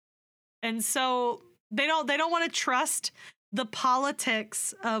 And so they don't want to trust the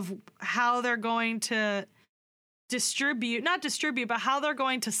politics of how they're going to but how they're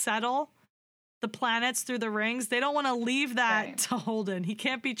going to settle the planets through the rings. They don't want to leave that to Holden. He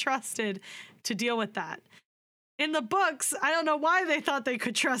can't be trusted to deal with that. In the books, I don't know why they thought they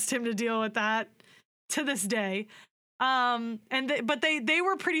could trust him to deal with that to this day. But they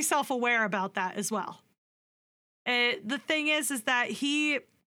were pretty self-aware about that as well. The thing is that he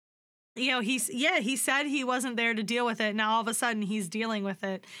said he wasn't there to deal with it. Now all of a sudden he's dealing with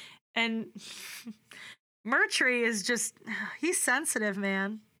it. And Murtry is he's sensitive,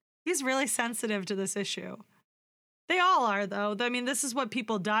 man. He's really sensitive to this issue. They all are, though. I mean, this is what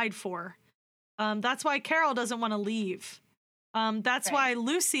people died for. That's why Carol doesn't want to leave. That's why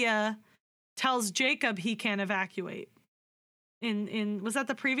Lucia tells Jacob he can't evacuate. Was that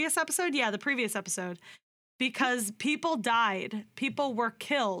the previous episode? Yeah, the previous episode. Because people died. People were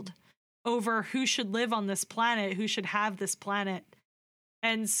killed over who should live on this planet, who should have this planet.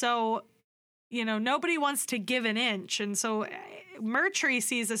 And so, nobody wants to give an inch. And so Murtry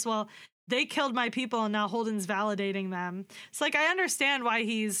sees this, well, they killed my people and now Holden's validating them. It's I understand why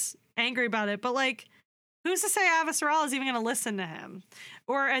he's angry about it, but who's to say Avasarala is even going to listen to him?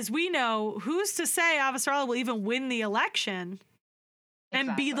 Or as we know, who's to say Avasarala will even win the election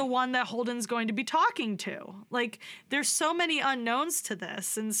and be the one that Holden's going to be talking to. Like, there's so many unknowns to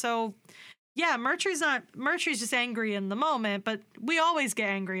this. And so, yeah, Murtry's just angry in the moment, but we always get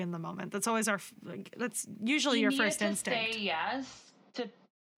angry in the moment. That's always that's usually your first instinct. Say yes to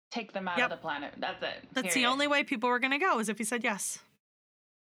take them out of the planet. That's it. That's the only way people were going to go, is if he said yes.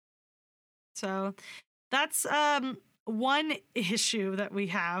 So that's one issue that we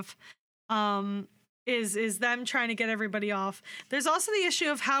have. Is them trying to get everybody off. There's also the issue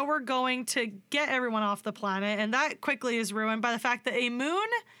of how we're going to get everyone off the planet, and that quickly is ruined by the fact that a moon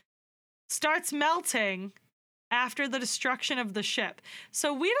starts melting after the destruction of the ship.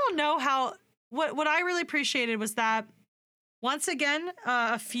 So we don't know how... What I really appreciated was that, once again,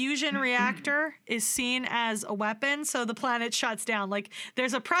 a fusion reactor is seen as a weapon, so the planet shuts down. Like,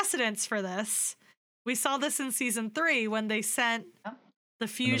 there's a precedence for this. We saw this in season 3 when they sent the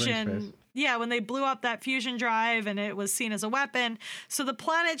fusion... Yeah, when they blew up that fusion drive and it was seen as a weapon. So the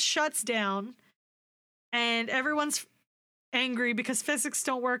planet shuts down and everyone's angry because physics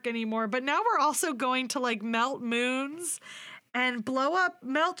don't work anymore. But now we're also going to like melt moons and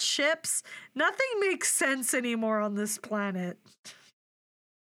melt ships. Nothing makes sense anymore on this planet.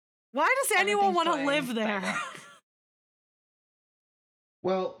 Why does anyone want to live there?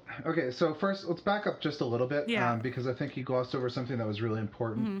 Well, okay, so first let's back up just a little bit because I think you glossed over something that was really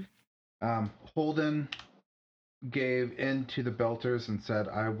important. Mm-hmm. Holden gave in to the Belters and said,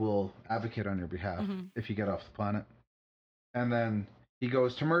 I will advocate on your behalf if you get off the planet. And then he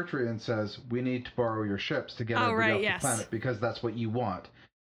goes to Murtry and says, we need to borrow your ships to get everybody off the planet because that's what you want.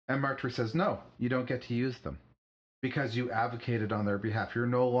 And Murtry says, no, you don't get to use them because you advocated on their behalf. You're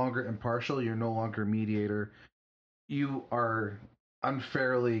no longer impartial. You're no longer mediator. You are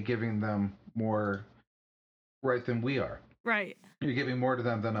unfairly giving them more right than we are. Right. You're giving more to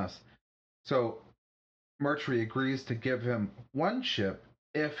them than us. So Murtry agrees to give him one ship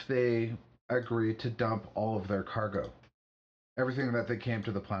if they agree to dump all of their cargo. Everything that they came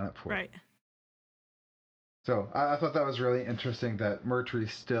to the planet for. Right. So I thought that was really interesting that Murtry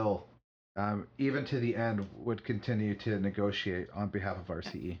still, even to the end, would continue to negotiate on behalf of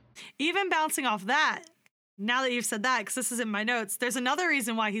RCE. Even bouncing off that, now that you've said that, because this is in my notes, there's another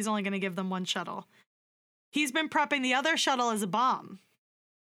reason why he's only going to give them one shuttle. He's been prepping the other shuttle as a bomb.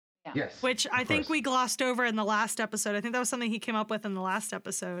 Yeah. Yes. Which I think we glossed over in the last episode. I think that was something he came up with in the last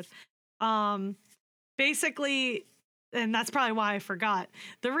episode. Basically, and that's probably why I forgot.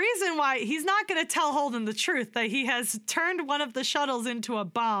 The reason why he's not going to tell Holden the truth that he has turned one of the shuttles into a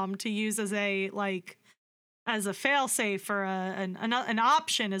bomb to use as a failsafe or an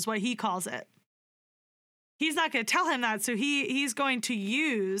option is what he calls it. He's not going to tell him that, so he's going to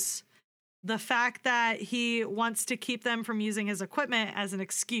use the fact that he wants to keep them from using his equipment as an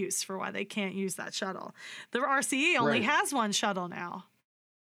excuse for why they can't use that shuttle. The RCE only has one shuttle now.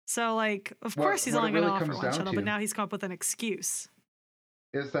 So, of course he's only going to offer one shuttle, but now he's come up with an excuse.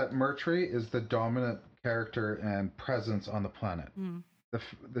 Is that Murtry is the dominant character and presence on the planet. Mm.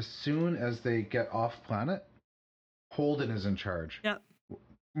 The soon as they get off planet, Holden is in charge. Yep.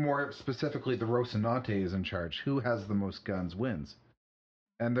 More specifically, the Rocinante is in charge. Who has the most guns wins.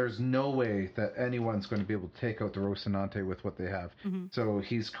 And there's no way that anyone's going to be able to take out the Rocinante with what they have. Mm-hmm. So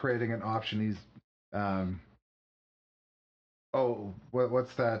he's creating an option. He's,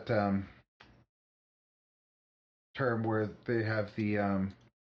 what's that term where they have they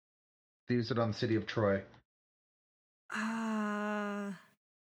use it on the city of Troy? I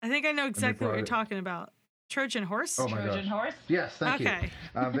think I know exactly what you're talking about. Trojan horse? Oh my Trojan horse? Yes, thank you.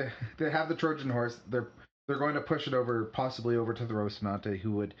 They have the Trojan horse. They're going to push it possibly over to the Rocinante,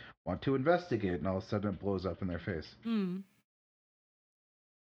 who would want to investigate, and all of a sudden it blows up in their face. Mm.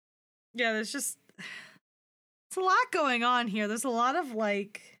 Yeah, it's a lot going on here. There's a lot of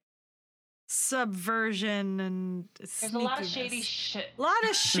subversion and there's a lot of shady shit. A lot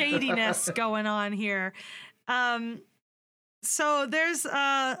of shadiness going on here. So there's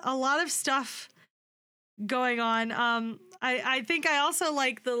a lot of stuff going on. I think I also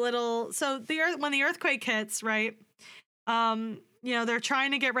like the little, when the earthquake hits, right? They're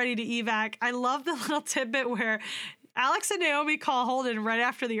trying to get ready to evac. I love the little tidbit where Alex and Naomi call Holden right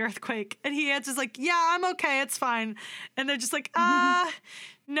after the earthquake, and he answers yeah, I'm okay, it's fine. And they're just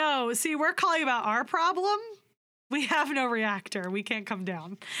no, see, we're calling about our problem. We have no reactor. We can't come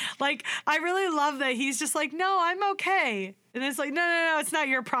down. I really love that he's just no, I'm okay. And it's no, it's not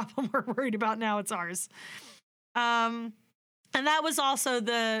your problem we're worried about now, it's ours. And that was also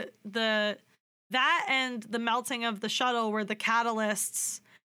that and the melting of the shuttle were the catalysts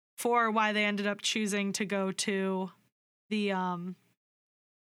for why they ended up choosing to go to the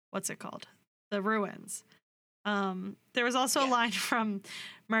what's it called? The ruins. There was also a line from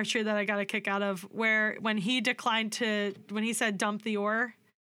Mercury that I got a kick out of, where when he said dump the ore,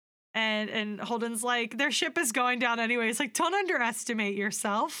 and Holden's like, their ship is going down anyway. It's like, don't underestimate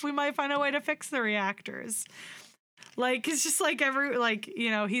yourself. We might find a way to fix the reactors. Like, it's just like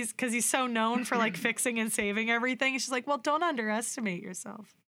because he's so known for like fixing and saving everything. It's just like, well, don't underestimate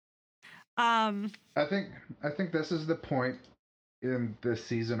yourself. I think this is the point in this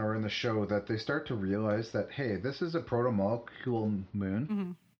season or in the show that they start to realize that, hey, this is a proto-molecule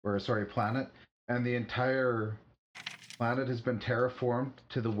moon, planet, and the entire planet has been terraformed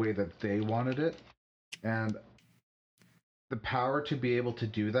to the way that they wanted it, and the power to be able to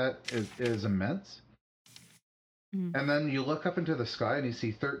do that is immense. And then you look up into the sky and you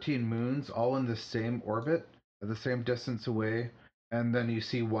see 13 moons all in the same orbit at the same distance away, and then you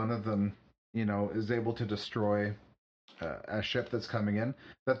see one of them, is able to destroy a ship that's coming in.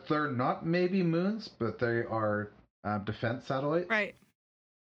 That they're not maybe moons, but they are defense satellites. Right.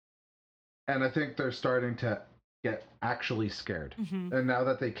 And I think they're starting to get actually scared. And now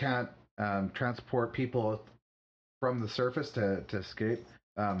that they can't transport people from the surface to escape,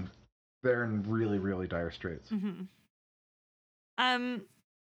 they're in really, really dire straits. So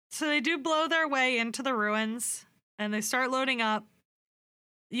they do blow their way into the ruins, and they start loading up.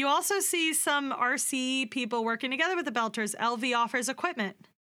 You also see some RC people working together with the Belters. LV offers equipment,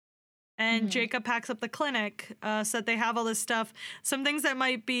 and Jacob packs up the clinic so that they have all this stuff. Some things that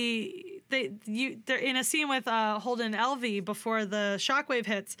might be they're in a scene with Holden and LV before the shockwave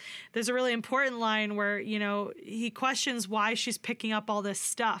hits. There's a really important line where he questions why she's picking up all this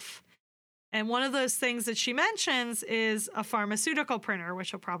stuff. And one of those things that she mentions is a pharmaceutical printer,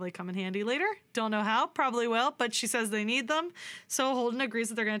 which will probably come in handy later. Don't know how, probably will, but she says they need them. So Holden agrees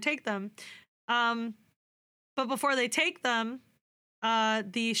that they're going to take them. But before they take them,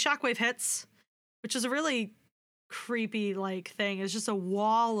 the shockwave hits, which is a really creepy thing. It's just a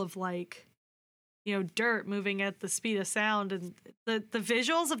wall of dirt moving at the speed of sound, and the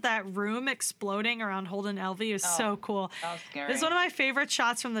visuals of that room exploding around Holden LV is so cool. That was scary. It's one of my favorite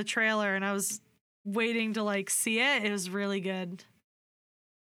shots from the trailer, and I was waiting to see it. It was really good.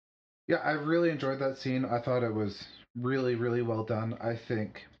 Yeah, I really enjoyed that scene. I thought it was really, really well done. I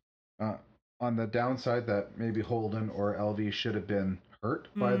think on the downside that maybe Holden or LV should have been hurt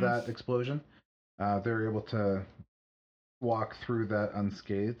by that explosion, they were able to walk through that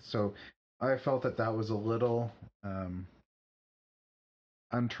unscathed. So I felt that was a little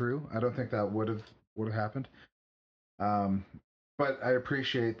untrue. I don't think that would have happened. But I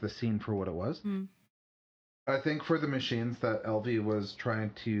appreciate the scene for what it was. I think for the machines that LV was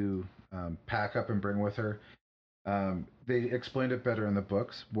trying to pack up and bring with her, they explained it better in the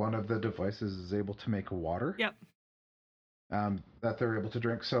books. One of the devices is able to make water. Yep. That they're able to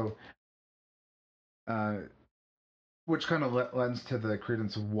drink. So which kind of lends to the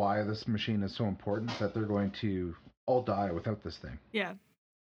credence of why this machine is so important, that they're going to all die without this thing. Yeah.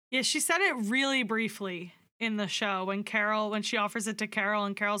 Yeah, she said it really briefly in the show when she offers it to Carol,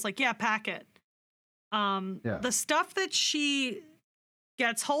 and Carol's like, yeah, pack it. The stuff that she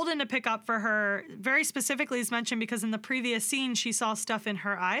gets Holden to pick up for her very specifically is mentioned because in the previous scene, she saw stuff in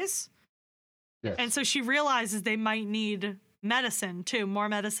her eyes. Yes. And so she realizes they might need medicine too, more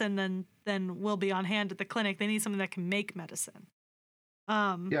medicine than will be on hand at the clinic. They need something that can make medicine.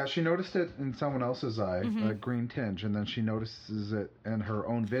 Yeah, she noticed it in someone else's eye, a green tinge, and then she notices it in her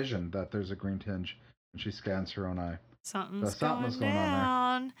own vision that there's a green tinge, and she scans her own eye. Something's going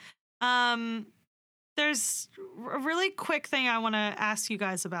on there. There's a really quick thing I want to ask you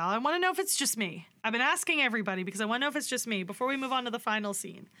guys about. I want to know if it's just me. I've been asking everybody because I want to know if it's just me before we move on to the final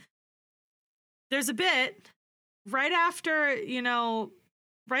scene. There's a bit right after,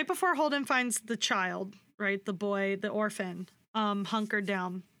 right before Holden finds the child, right? The boy, the orphan, hunkered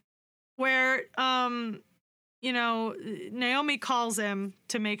down, where, Naomi calls him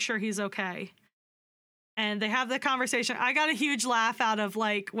to make sure he's okay. And they have the conversation. I got a huge laugh out of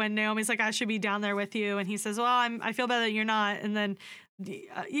when Naomi's like, I should be down there with you. And he says, well, I feel bad that you're not. And then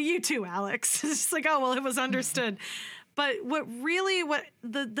you too, Alex. It's just oh, well, it was understood. But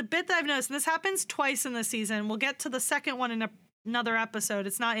the bit that I've noticed, and this happens twice in the season, we'll get to the second one in another episode.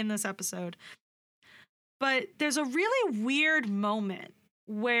 It's not in this episode. But there's a really weird moment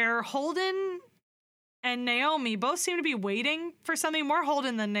where Holden and Naomi both seem to be waiting for something, more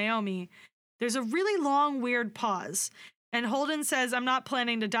Holden than Naomi. There's a really long, weird pause. And Holden says, I'm not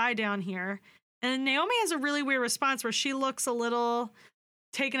planning to die down here. And Naomi has a really weird response where she looks a little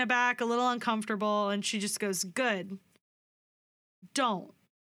taken aback, a little uncomfortable, and she just goes, good. Don't.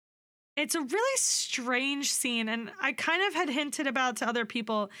 It's a really strange scene, and I kind of had hinted about to other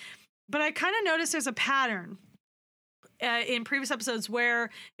people, but I kind of noticed there's a pattern in previous episodes where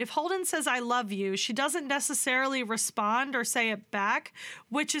if Holden says I love you, she doesn't necessarily respond or say it back,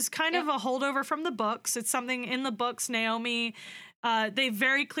 which is kind of a holdover from the books. It's something in the books. Naomi, they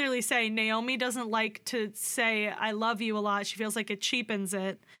very clearly say Naomi doesn't like to say I love you a lot. She feels like it cheapens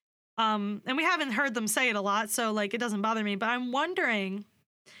it. And we haven't heard them say it a lot, so like it doesn't bother me. But I'm wondering,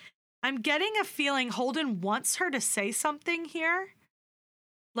 I'm getting a feeling Holden wants her to say something here.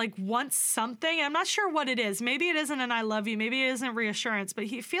 Like wants something. I'm not sure what it is. Maybe it isn't an I love you. Maybe it isn't reassurance, but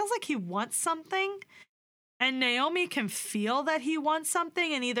he feels like he wants something. And Naomi can feel that he wants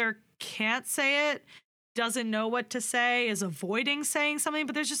something and either can't say it, doesn't know what to say, is avoiding saying something,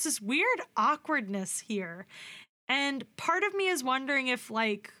 but there's just this weird awkwardness here. And part of me is wondering if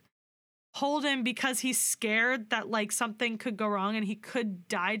like Holden, because he's scared that like something could go wrong and he could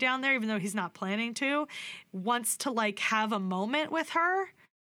die down there, even though he's not planning to, wants to like have a moment with her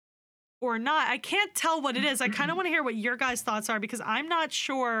or not. I can't tell what it is. I kind of want to hear what your guys' thoughts are because I'm not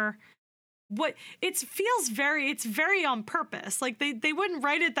sure what it feels it's very on purpose. Like they wouldn't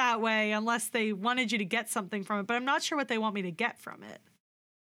write it that way unless they wanted you to get something from it, but I'm not sure what they want me to get from it.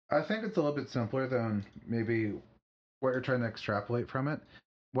 I think it's a little bit simpler than maybe what you're trying to extrapolate from it.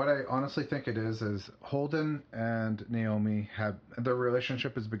 What I honestly think it is Holden and Naomi their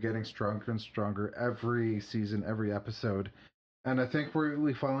relationship has been getting stronger and stronger every season, every episode. And I think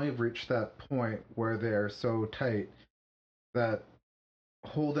we finally have reached that point where they're so tight that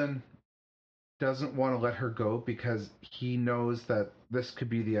Holden doesn't want to let her go because he knows that this could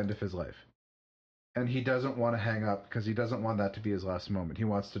be the end of his life. And he doesn't want to hang up because he doesn't want that to be his last moment. He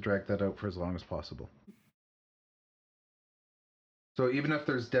wants to drag that out for as long as possible. So even if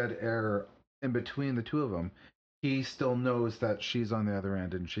there's dead air in between the two of them, he still knows that she's on the other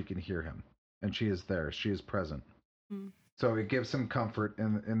end and she can hear him. And she is there. She is present. Mm. So it gives him comfort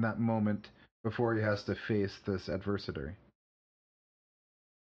in that moment before he has to face this adversity.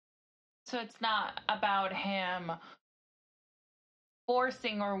 So it's not about him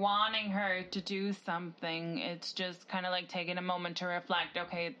forcing or wanting her to do something. It's just kind of like taking a moment to reflect,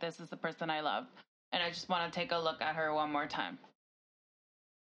 okay, this is the person I love. And I just want to take a look at her one more time.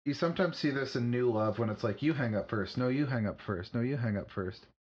 You sometimes see this in New Love when it's like, you hang up first. No, you hang up first. No, you hang up first.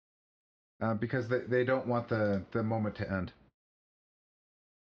 Because they don't want the moment to end.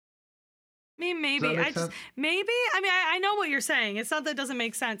 I mean, maybe. I know what you're saying. It's not that it doesn't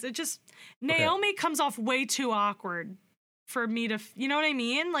make sense. It just, Naomi comes off way too awkward for me to, you know what I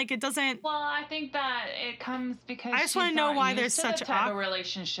mean? Like, it doesn't. Well, I think that it comes because I just want to know why there's such a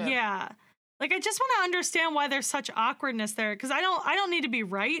relationship. Yeah. Like, I just want to understand why there's such awkwardness there. Because I don't need to be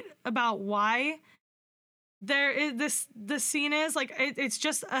right about why there is this scene is. Like, it's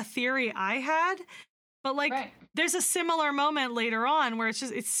just a theory I had. But, like, there's a similar moment later on where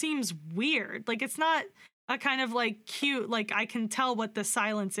it seems weird. Like, it's not a kind of, like, cute, like, I can tell what the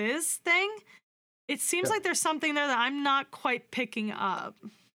silence is thing. It seems like there's something there that I'm not quite picking up.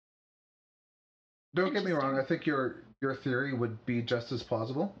 Don't get me wrong. I think your theory would be just as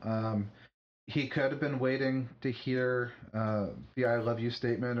plausible. He could have been waiting to hear the I love you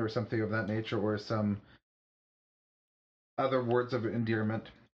statement or something of that nature or some other words of endearment.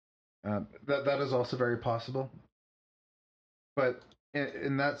 That is also very possible. But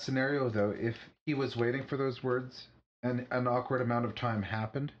in that scenario, though, if he was waiting for those words and an awkward amount of time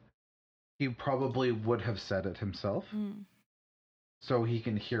happened, he probably would have said it himself. So he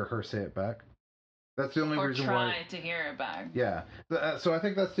can hear her say it back. That's the only reason why. Or try to hear it back. Yeah. So I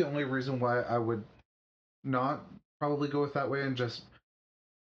think that's the only reason why I would not probably go with that way and just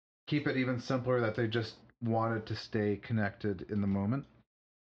keep it even simpler that they just wanted to stay connected in the moment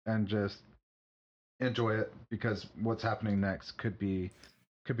and just enjoy it because what's happening next could be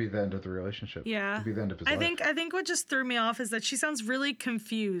the end of the relationship. Yeah. Could be the end of his life. I think what just threw me off is that she sounds really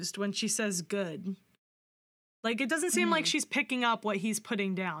confused when she says good. Like, it doesn't seem like she's picking up what he's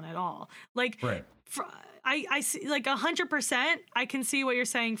putting down at all. Like, I see, like, 100%, I can see what you're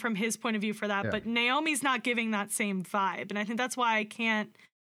saying from his point of view for that, but Naomi's not giving that same vibe. And I think that's why I can't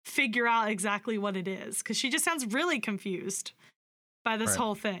figure out exactly what it is, because she just sounds really confused by this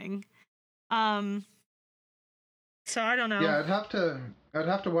whole thing. So I don't know. Yeah, I'd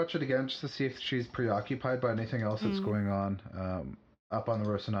have to watch it again just to see if she's preoccupied by anything else that's going on up on the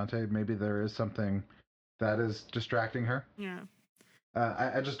Rocinante. Maybe there is something that is distracting her. Yeah.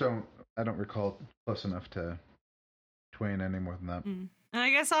 I don't recall close enough to Twain any more than that. And I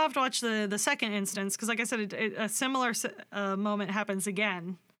guess I'll have to watch the second instance because, like I said, a similar moment happens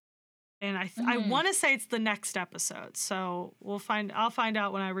again, and I want to say it's the next episode. So I'll find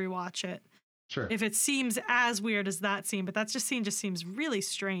out when I rewatch it. Sure. If it seems as weird as that scene, but that scene just seems really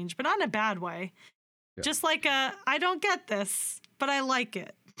strange, but not in a bad way. Yeah. Just like I don't get this, but I like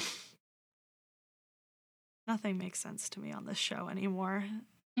it. Nothing makes sense to me on this show anymore.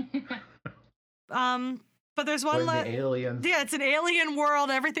 But there's one aliens. Yeah, it's an alien world.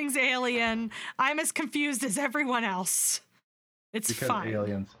 Everything's alien. I'm as confused as everyone else. It's fine.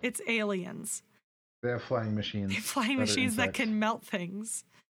 Aliens. It's aliens. They have flying machines. They have flying machines that can melt things.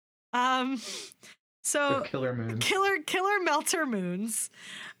 So killer moons. Killer melter moons.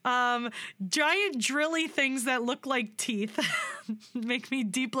 Giant drilly things that look like teeth make me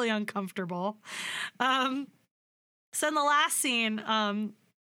deeply uncomfortable. So in the last scene,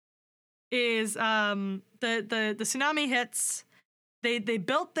 is the tsunami hits. They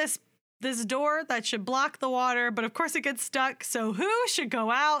built this door that should block the water, but of course it gets stuck. So who should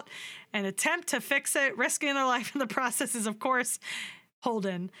go out and attempt to fix it, risking their life in the process is, of course,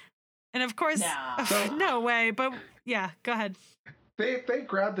 Holden. And of course, no way, but yeah, go ahead. They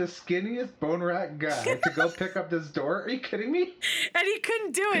grabbed the skinniest bone rat guy to go pick up this door. Are you kidding me? And he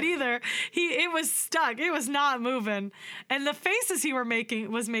couldn't do it either. It was stuck. It was not moving. And the faces he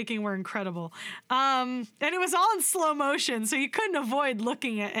was making were incredible. And it was all in slow motion, so you couldn't avoid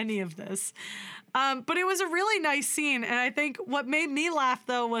looking at any of this. But it was a really nice scene. And I think what made me laugh,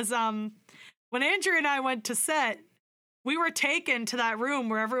 though, was when Andrew and I went to set, we were taken to that room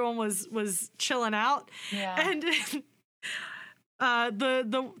where everyone was chilling out. Yeah. And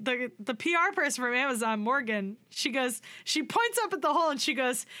the PR person from Amazon, Morgan, she points up at the hole and she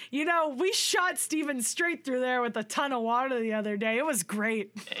goes, we shot Steven straight through there with a ton of water the other day. It was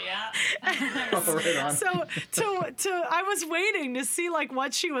great. Yeah. Right on. So I was waiting to see like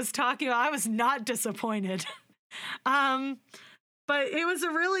what she was talking about. I was not disappointed. But it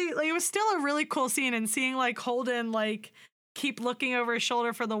was still a really cool scene, and seeing like Holden like keep looking over his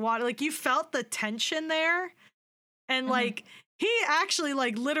shoulder for the water. Like you felt the tension there. And like he actually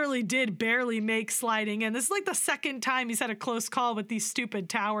like literally did barely make sliding in. This is like the second time he's had a close call with these stupid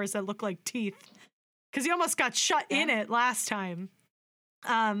towers that look like teeth. Cause he almost got shut in it last time.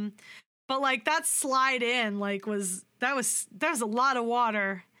 But like that slide in like that was a lot of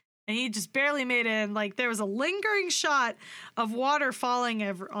water. And he just barely made it in. Like there was a lingering shot of water falling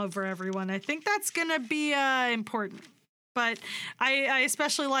over everyone. I think that's gonna be important. But I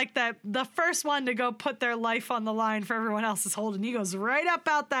especially like that the first one to go put their life on the line for everyone else is Holden. He goes right up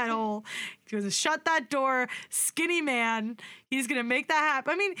out that hole. He goes to shut that door. Skinny man. He's going to make that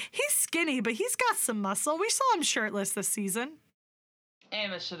happen. I mean, he's skinny, but he's got some muscle. We saw him shirtless this season.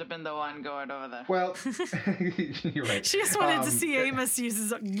 Amos should have been the one going over there. Well, you're right. She just wanted to see Amos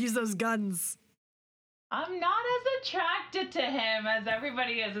use those guns. I'm not as attracted to him as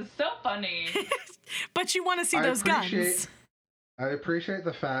everybody is. It's so funny. But you want to see those guns. I appreciate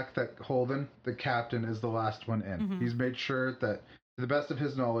the fact that Holden, the captain, is the last one in. Mm-hmm. He's made sure that, to the best of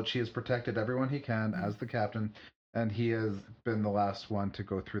his knowledge, he has protected everyone he can as the captain, and he has been the last one to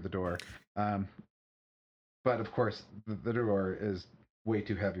go through the door. But of course, the door is way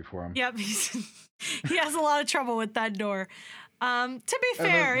too heavy for him. Yep, he has a lot of trouble with that door. To be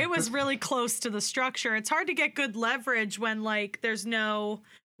fair, it was really close to the structure. It's hard to get good leverage when like there's no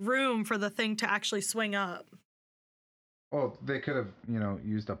room for the thing to actually swing up. Oh, they could have,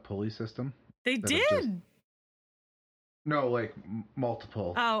 used a pulley system. They did. No, like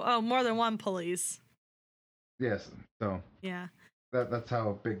multiple. Oh, more than one pulleys. Yes. So. Yeah. That's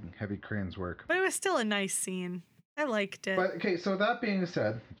how big heavy cranes work. But it was still a nice scene. I liked it. But okay, so that being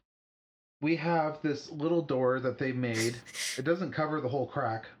said, we have this little door that they made. It doesn't cover the whole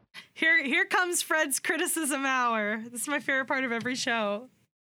crack. Here comes Fred's criticism hour. This is my favorite part of every show.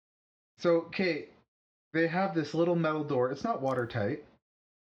 So, okay, they have this little metal door. It's not watertight.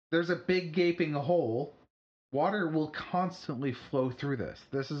 There's a big gaping hole. Water will constantly flow through this.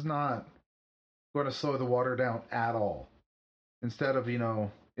 This is not going to slow the water down at all. Instead of,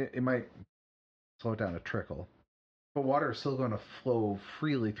 it might slow it down a trickle. But water is still going to flow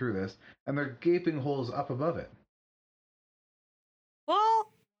freely through this, and there are gaping holes up above it. Well,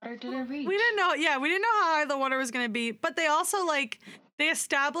 or did it reach? We didn't know. Yeah, we didn't know how high the water was going to be. But they also they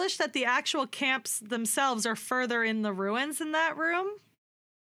established that the actual camps themselves are further in the ruins in that room.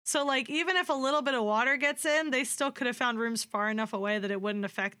 So even if a little bit of water gets in, they still could have found rooms far enough away that it wouldn't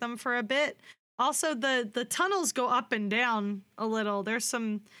affect them for a bit. Also, the tunnels go up and down a little. There's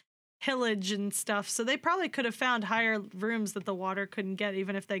some hillage and stuff, so they probably could have found higher rooms that the water couldn't get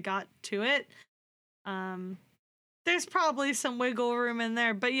even if they got to it. There's probably some wiggle room in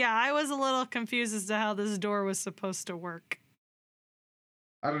there, but yeah, I was a little confused as to how this door was supposed to work.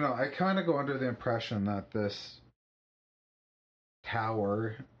 I don't know. I kind of go under the impression that this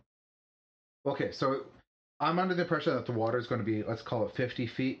tower... Okay, so I'm under the impression that the water is going to be, let's call it 50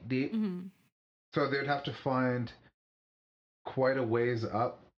 feet deep. Mm-hmm. So they'd have to find quite a ways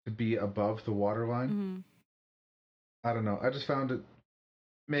up to be above the water line. Mm-hmm. I don't know. I just found it.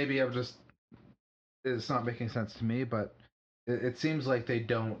 Maybe it's not making sense to me, but it seems like they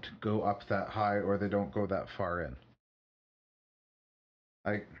don't go up that high or they don't go that far in.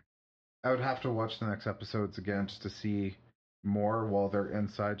 I would have to watch the next episodes again just to see more while they're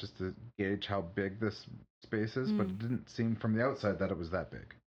inside, just to gauge how big this space is. But it didn't seem from the outside that it was that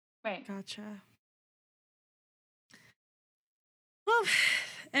big. Right. Gotcha. Well,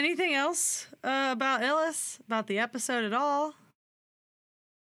 anything else about Ilus, about the episode at all?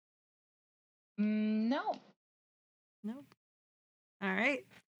 No. Nope. All right.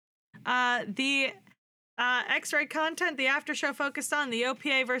 The X-ray content, the after show focused on the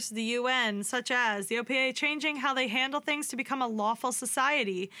OPA versus the UN, such as the OPA changing how they handle things to become a lawful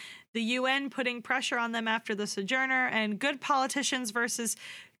society, the UN putting pressure on them after the Sojourner, and good politicians versus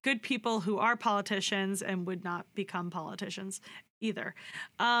good people who are politicians and would not become politicians either.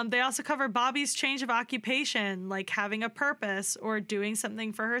 They also cover Bobby's change of occupation, like having a purpose or doing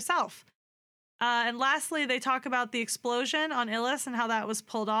something for herself. And lastly, they talk about the explosion on Ilus and how that was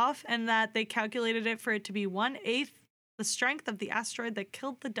pulled off, and that they calculated it for it to be 1/8 the strength of the asteroid that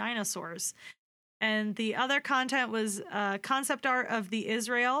killed the dinosaurs. And the other content was concept art of the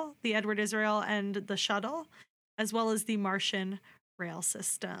Edward Israel, and the shuttle, as well as the Martian rail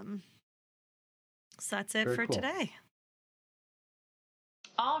system. So that's it for today.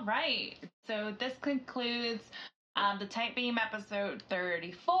 All right. So this concludes the Tight Beam episode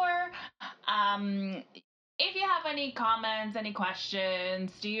 34. If you have any comments, any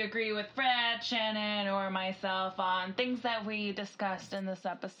questions, do you agree with Fred, Shannon, or myself on things that we discussed in this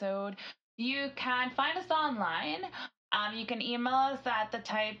episode, you can find us online. You can email us at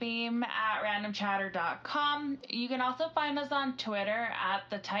thetightbeam@randomchatter.com. You can also find us on Twitter at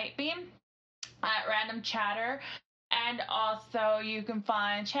thetightbeam, at randomchatter. And also you can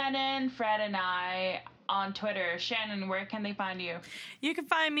find Shannon, Fred, and I on Twitter. Shannon, where can they find you? You can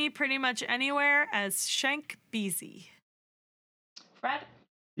find me pretty much anywhere as Shank Beezy. Fred?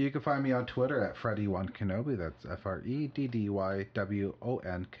 You can find me on Twitter at Freddy1Kenobi. That's FREDDYWON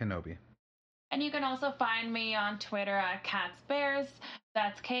Kenobi. And you can also find me on Twitter at CatsBears.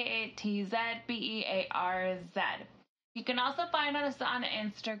 That's KATZBEARZ. You can also find us on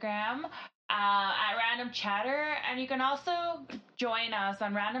Instagram at Random Chatter, and you can also join us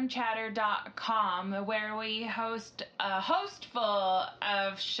on randomchatter.com, where we host a host full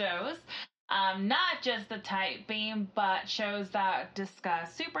of shows, not just the Tight Beam, but shows that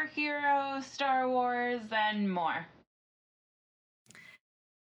discuss superheroes, Star Wars, and more.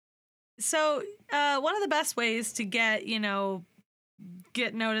 So one of the best ways to get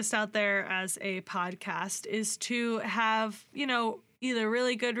noticed out there as a podcast is to have, either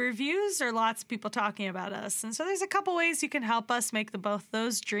really good reviews or lots of people talking about us. And so there's a couple ways you can help us make both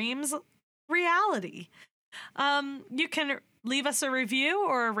those dreams reality. You can leave us a review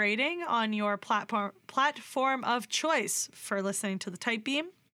or a rating on your platform of choice for listening to the Tight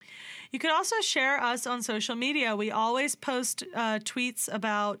Beam. You can also share us on social media. We always post tweets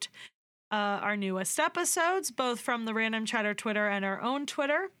about our newest episodes, both from the Random Chatter Twitter and our own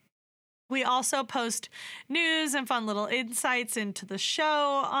Twitter. We also post news and fun little insights into the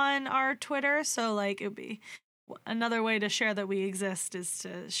show on our Twitter. So, it would be another way to share that we exist is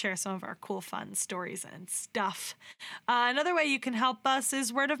to share some of our cool, fun stories and stuff. Another way you can help us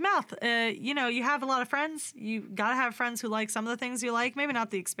is word of mouth. You have a lot of friends. You got to have friends who like some of the things you like. Maybe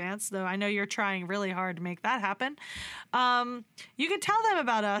not The Expanse, though I know you're trying really hard to make that happen. You can tell them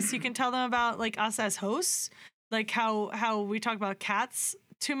about us. You can tell them about, us as hosts, how we talk about cats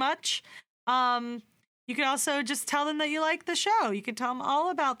too much. You can also just tell them that you like the show. You can tell them all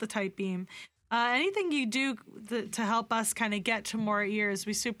about the Tight Beam. Anything you do to help us kind of get to more ears,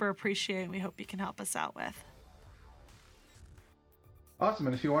 we super appreciate, and we hope you can help us out with. Awesome.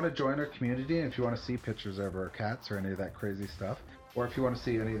 And if you want to join our community, and if you want to see pictures of our cats or any of that crazy stuff, or if you want to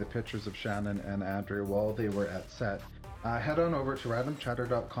see any of the pictures of Shannon and Andrea while they were at set, head on over to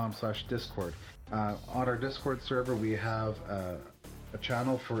randomchatter.com/Discord. On our Discord server, we have a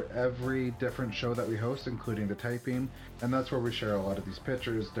channel for every different show that we host, including the Tight Beam, and that's where we share a lot of these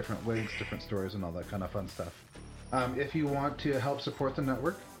pictures, different links, different stories, and all that kind of fun stuff. If you want to help support the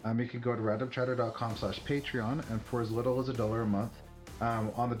network, you can go to randomchatter.com/Patreon, and for as little as $1 a month,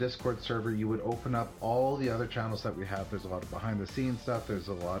 on the Discord server, you would open up all the other channels that we have. There's a lot of behind-the-scenes stuff. There's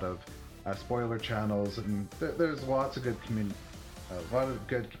a lot of spoiler channels, and there's lots of good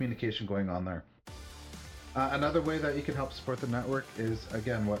communication going on there. Another way that you can help support the network is,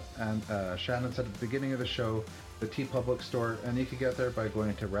 again, what Shannon said at the beginning of the show, the TeePublic store, and you can get there by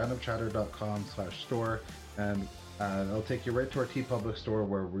going to randomchatter.com/store, and it'll take you right to our TeePublic store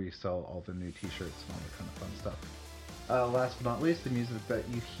where we sell all the new t-shirts and all that kind of fun stuff. Last but not least, the music that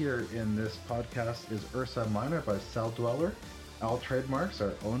you hear in this podcast is Ursa Minor by Cell Dweller. All trademarks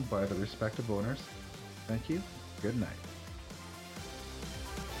are owned by the respective owners. Thank you. Good night.